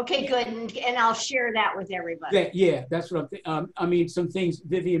 Okay, good, and I'll share that with everybody. Yeah, that's what I'm thinking. I mean, some things,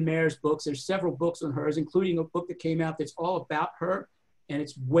 Vivian Mayer's books, there's several books on hers, including a book that came out that's all about her, and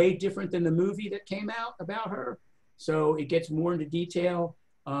it's way different than the movie that came out about her. So it gets more into detail.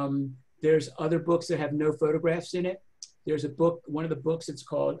 There's other books that have no photographs in it. There's a book, one of the books, it's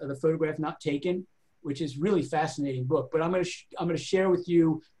called The Photograph Not Taken, which is really fascinating book. But I'm gonna share with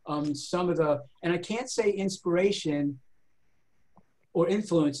you some of the, and I can't say inspiration or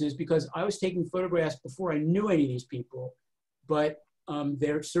influences because I was taking photographs before I knew any of these people, but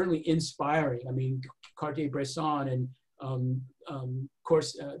they're certainly inspiring. I mean, Cartier-Bresson and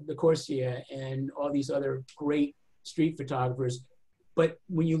the Corsia and all these other great street photographers. But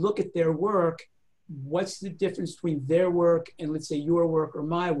when you look at their work, what's the difference between their work and let's say your work or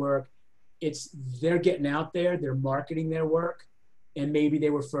my work? It's they're getting out there, they're marketing their work, and maybe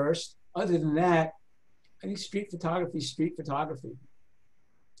they were first. Other than that, I think street photography is street photography.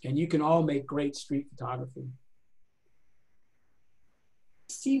 And you can all make great street photography.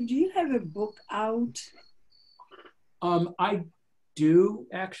 Steve, do you have a book out? I do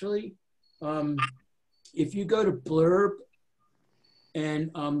actually. If you go to Blurb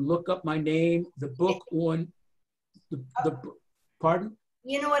and look up my name, the book on pardon?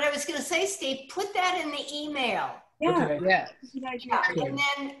 You know what I was going to say, Steve? Put that in the email. Yeah. Okay. Yeah. Yeah,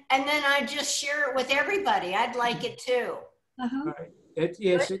 and then I just share it with everybody. I'd like it too. Uh-huh. All right.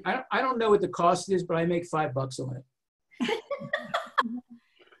 Yes, I don't know what the cost is, but I make $5 on it.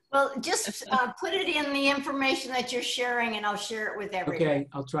 Well, just put it in the information that you're sharing, and I'll share it with everybody. Okay,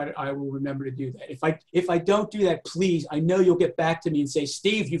 I'll try to. I will remember to do that. If I don't do that, please, I know you'll get back to me and say,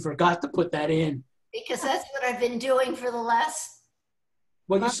 Steve, you forgot to put that in. Because that's what I've been doing for the last.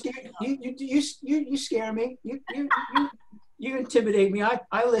 Well, you scare me. You intimidate me.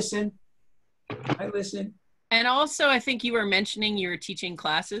 I listen. I listen. And also, I think you were mentioning you were teaching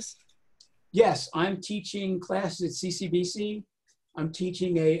classes. Yes, I'm teaching classes at CCBC. I'm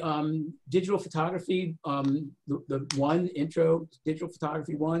teaching a digital photography, the one intro digital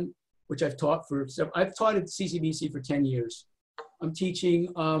photography one, which I've taught for I've taught at CCBC for 10 years. I'm teaching.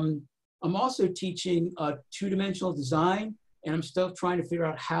 I'm also teaching two-dimensional design, and I'm still trying to figure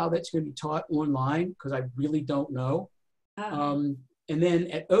out how that's going to be taught online because I really don't know. And then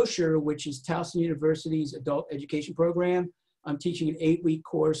at Osher, which is Towson University's adult education program, I'm teaching an 8-week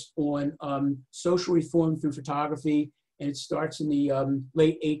course on social reform through photography. And it starts in the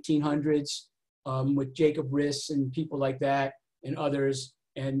late 1800s with Jacob Riss and people like that and others,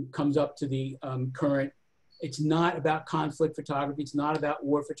 and comes up to the current. It's not about conflict photography. It's not about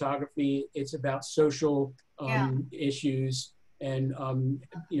war photography. It's about social issues and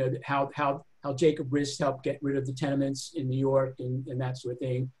how Jacob Riss helped get rid of the tenements in New York and that sort of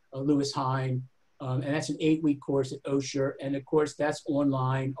thing. Lewis Hine, and that's an 8-week course at Osher, and of course that's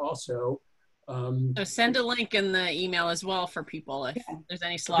online also. So send a link in the email as well for people if there's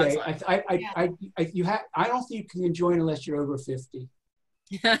any slots. Okay, I don't think you can join unless you're over 50.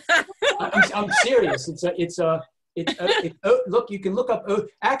 I'm serious. Look, you can look up.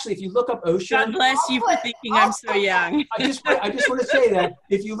 Actually, if you look up Osher, God bless you for thinking I'm so young. I just want to say that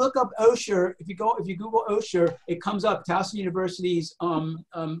if you look up Osher, if you Google Osher, it comes up Towson University's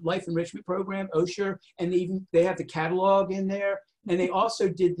Life Enrichment Program, Osher, and they have the catalog in there. And they also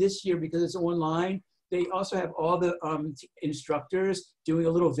did this year, because it's online, they also have all the instructors doing a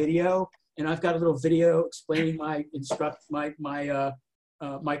little video, and I've got a little video explaining my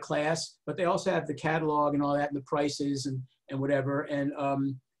class, but they also have the catalog and all that and the prices and whatever. And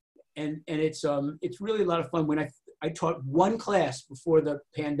it's really a lot of fun. When I taught one class before the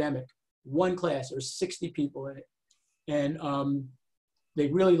pandemic, one class, there were 60 people in it. And they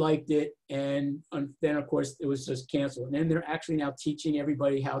really liked it. And then of course it was just canceled. And then they're actually now teaching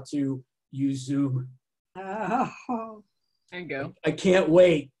everybody how to use Zoom. Oh. There you go. I can't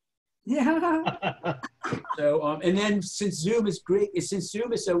wait. Yeah. So, and then since Zoom is great, since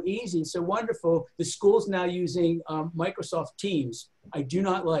Zoom is so easy, so wonderful, the school's now using Microsoft Teams. I do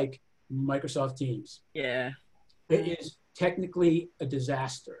not like Microsoft Teams. Yeah. It is technically a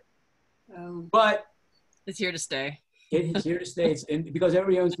disaster, Oh, but It's here to stay. it is here to stay. Because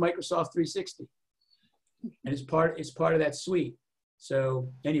everybody owns Microsoft 360, and it's part of that suite. So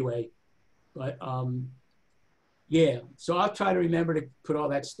anyway, but yeah. So I'll try to remember to put all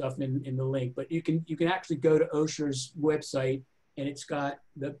that stuff in the link. But you can actually go to OSHA's website, and it's got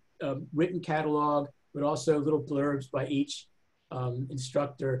the written catalog, but also little blurbs by each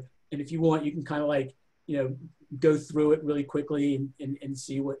instructor. And if you want, you can kind of like, go through it really quickly and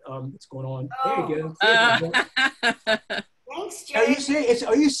see what's going on. There you go. Thanks, Are you Jay. serious?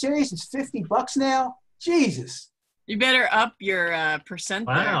 Are you serious? It's $50 now? Jesus. You better up your percent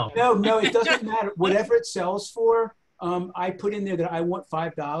Wow. No, it doesn't matter. Whatever it sells for, I put in there that I want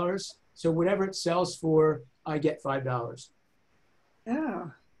 $5. So whatever it sells for, I get $5.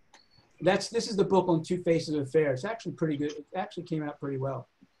 oh. This is the book on Two Faces of Affairs. It's actually pretty good. It actually came out pretty well.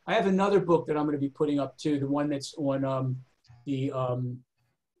 I have another book that I'm going to be putting up too, the one that's on the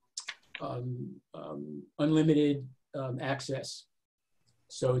unlimited access.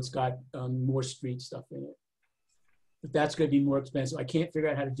 So it's got more street stuff in it. But that's going to be more expensive. I can't figure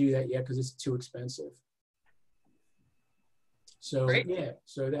out how to do that yet because it's too expensive. So Great. yeah,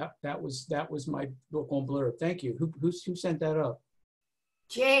 so that was my book on Blur. Thank you. Who sent that up?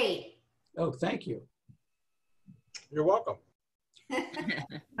 Jay. Oh, thank you. You're welcome.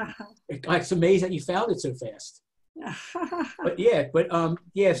 It's amazing that you found it so fast. But yeah,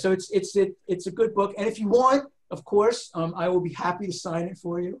 so it's a good book. And if you want, of course, I will be happy to sign it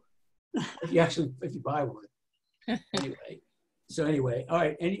for you. If you buy one. Anyway, all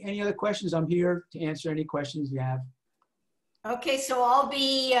right. Any other questions? I'm here to answer any questions you have. Okay, so I'll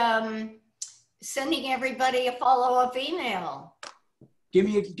be sending everybody a follow-up email. Give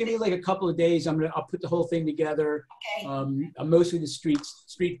me like a couple of days. I'll put the whole thing together. Okay. Mostly the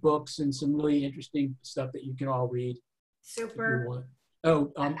street books and some really interesting stuff that you can all read. Super.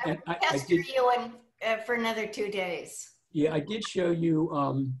 Oh, I'll and I pester did. you for another 2 days. Yeah, I did show you.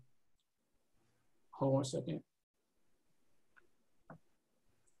 Hold on a second.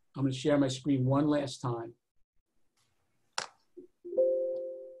 I'm going to share my screen one last time.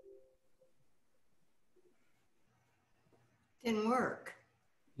 Didn't work.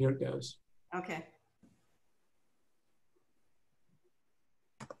 Here it goes. Okay.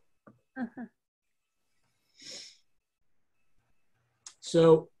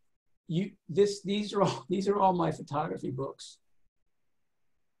 So these are all my photography books.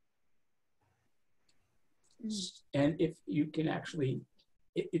 And if you can actually,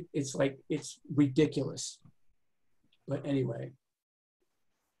 it's like, it's ridiculous. But anyway,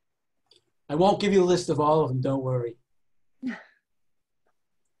 I won't give you a list of all of them, don't worry.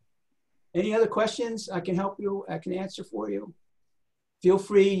 Any other questions I can help you, I can answer for you? Feel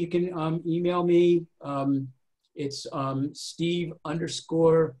free, you can email me. It's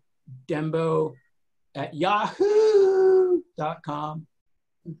steve_dembo@yahoo.com.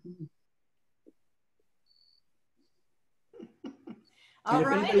 All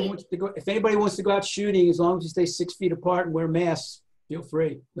right. If anybody wants to go out shooting, as long as you stay 6 feet apart and wear masks, feel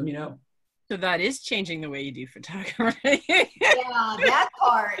free. Let me know. So that is changing the way you do photography. Yeah, that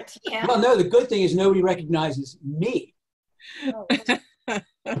part. Yeah. Well, no, the good thing is nobody recognizes me.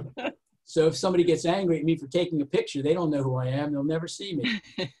 So if somebody gets angry at me for taking a picture, they don't know who I am. They'll never see me.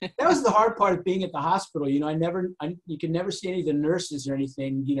 That was the hard part of being at the hospital. You can never see any of the nurses or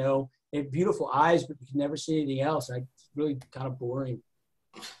anything. They have beautiful eyes, but you can never see anything else. It's really kind of boring.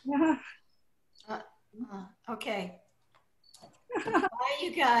 Okay. Bye,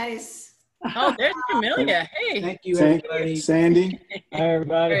 you guys. Oh, there's Camellia. Hey. Thank you, everybody. Sandy, Hi,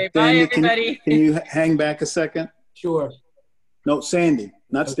 everybody. All right, bye, Sandy, everybody. can you hang back a second? Sure. No, Sandy,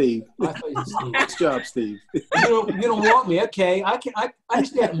 not Steve. I thought you said Steve. Nice job, Steve. You don't want me. Okay. I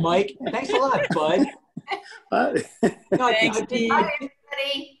understand, Mike. Thanks a lot, bud. Thanks, Steve. Bye,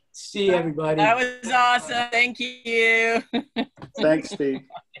 everybody. See everybody. That was awesome. Thank you. Thanks, Steve.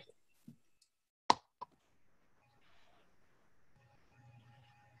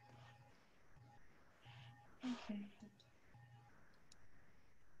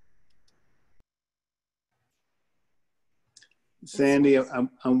 Sandy, I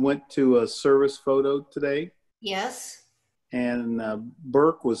went to a service photo today, Yes. and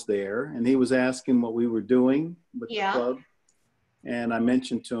Burke was there, and he was asking what we were doing with the club. And I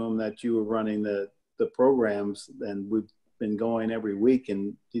mentioned to him that you were running the programs, and we've been going every week,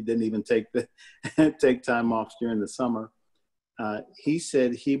 and he didn't even take time off during the summer. He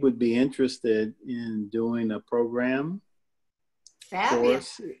said he would be interested in doing a program for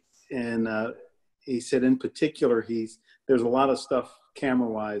us, and he said in particular, there's a lot of stuff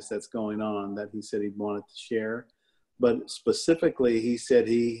camera-wise that's going on that he said he wanted to share. But specifically, he said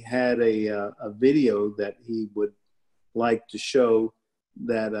he had a video that he would like to show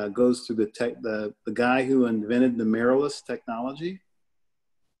that goes through the guy who invented the mirrorless technology,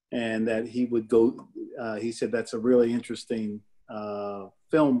 and that he would go. He said that's a really interesting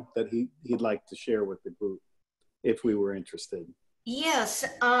film that he'd like to share with the group if we were interested. Yes.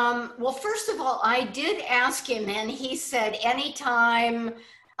 Well, first of all, I did ask him, and he said anytime.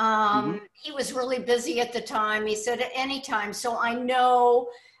 He was really busy at the time. He said at any time. So I know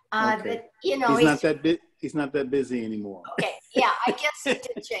that, you know, he's not that busy anymore. Okay. Yeah, I guess it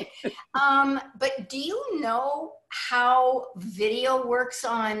did change. But do you know how video works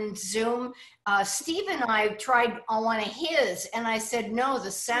on Zoom? Steve and I tried on one of his, and I said, no, the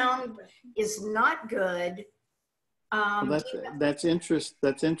sound is not good. Well, that's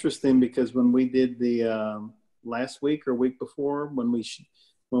interesting because when we did the last week or week before, when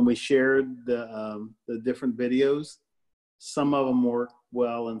we shared the different videos, some of them worked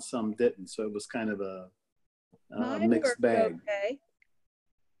well and some didn't. So it was kind of a mixed bag. Okay.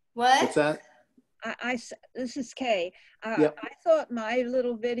 What's that? This is Kay. Yep. I thought my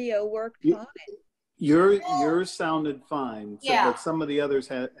little video worked fine. Yours sounded fine. So, yeah. But some of the others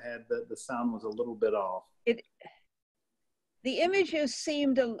had the sound was a little bit off. The images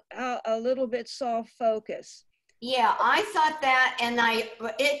seemed a little bit soft focus. Yeah, I thought that, and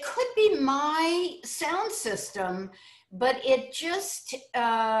it could be my sound system, but it just,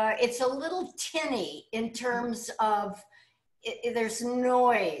 it's a little tinny in terms of, there's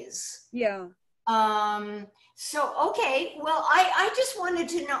noise. Yeah. So, okay, well, I just wanted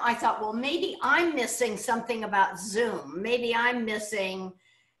to know, I thought, well, maybe I'm missing something about Zoom. Maybe I'm missing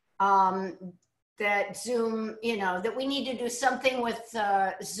that Zoom, you know, that we need to do something with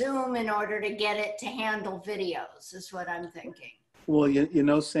Zoom in order to get it to handle videos, is what I'm thinking. Well, you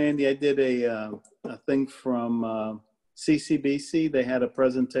know, Sandy, I did a thing from CCBC. They had a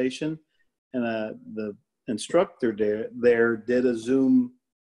presentation, and the instructor there did a Zoom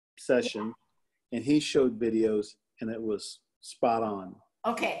session, and he showed videos, and it was spot on.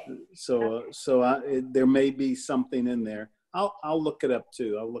 Okay. So there may be something in there. I'll look it up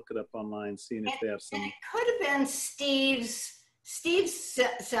too. I'll look it up online, seeing if they have some. And it could have been Steve's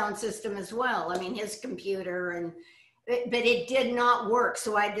sound system as well. I mean, his computer, but it did not work.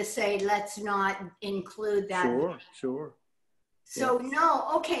 So I just say, let's not include that. Sure. So yeah. No,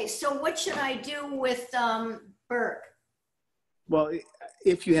 okay. So what should I do with Burke? Well,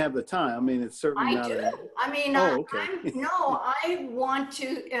 if you have the time, I mean, it's certainly not. I mean, okay. I want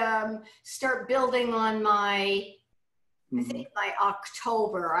to start building on my. I think by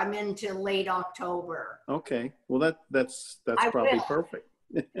October. I'm into late October. Okay. Well, that's probably perfect.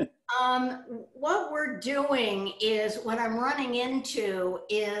 What we're doing is, what I'm running into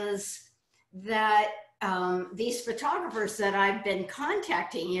is that these photographers that I've been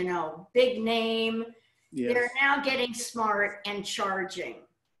contacting, you know, big name, yes. They're now getting smart and charging.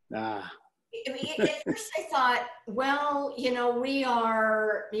 At first I thought, well, you know, we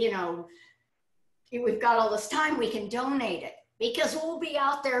are, you know, we've got all this time, we can donate it because we'll be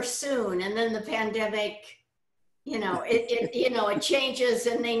out there soon. And then the pandemic, you know, it changes,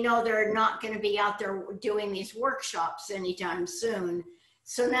 and they know they're not going to be out there doing these workshops anytime soon.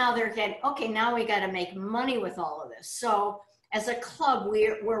 So now they're getting, okay, now we got to make money with all of this. So as a club,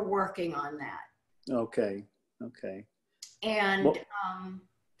 we're working on that. Okay. And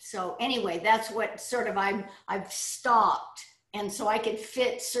so anyway, that's what sort of I've stopped. And so I could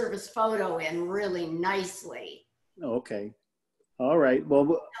fit service photo in really nicely. Okay. All right.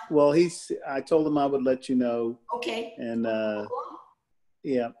 Well, I told him I would let you know. Okay. And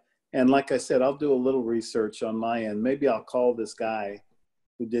yeah. And like I said, I'll do a little research on my end. Maybe I'll call this guy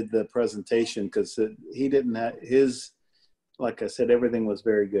who did the presentation, because he didn't have his, like I said, everything was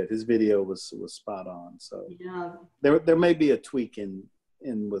very good. His video was spot on. So yeah. There may be a tweak in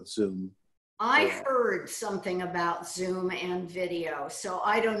with Zoom. I heard something about Zoom and video, so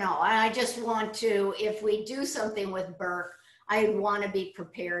I don't know. I just want to, if we do something with Burke, I want to be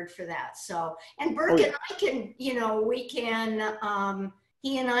prepared for that. So, and Burke and I can, you know, we can,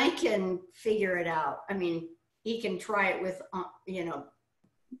 he and I can figure it out. I mean, he can try it with, you know.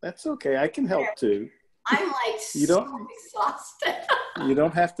 That's okay. I can help too. I'm like so exhausted. You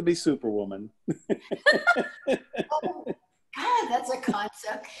don't have to be Superwoman. Oh, God, that's a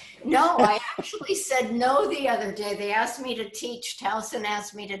concept. No, I actually said no the other day. They asked me to teach, Towson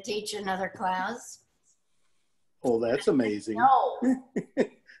asked me to teach another class. Oh, that's amazing. No,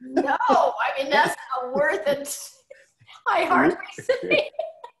 I mean, that's not worth it. I hardly say.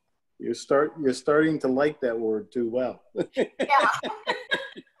 You're starting to like that word too well. Yeah.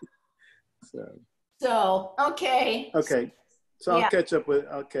 So okay. Okay. So Yeah.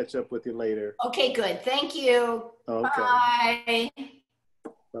 I'll catch up with you later. Okay, good. Thank you. Okay. Bye.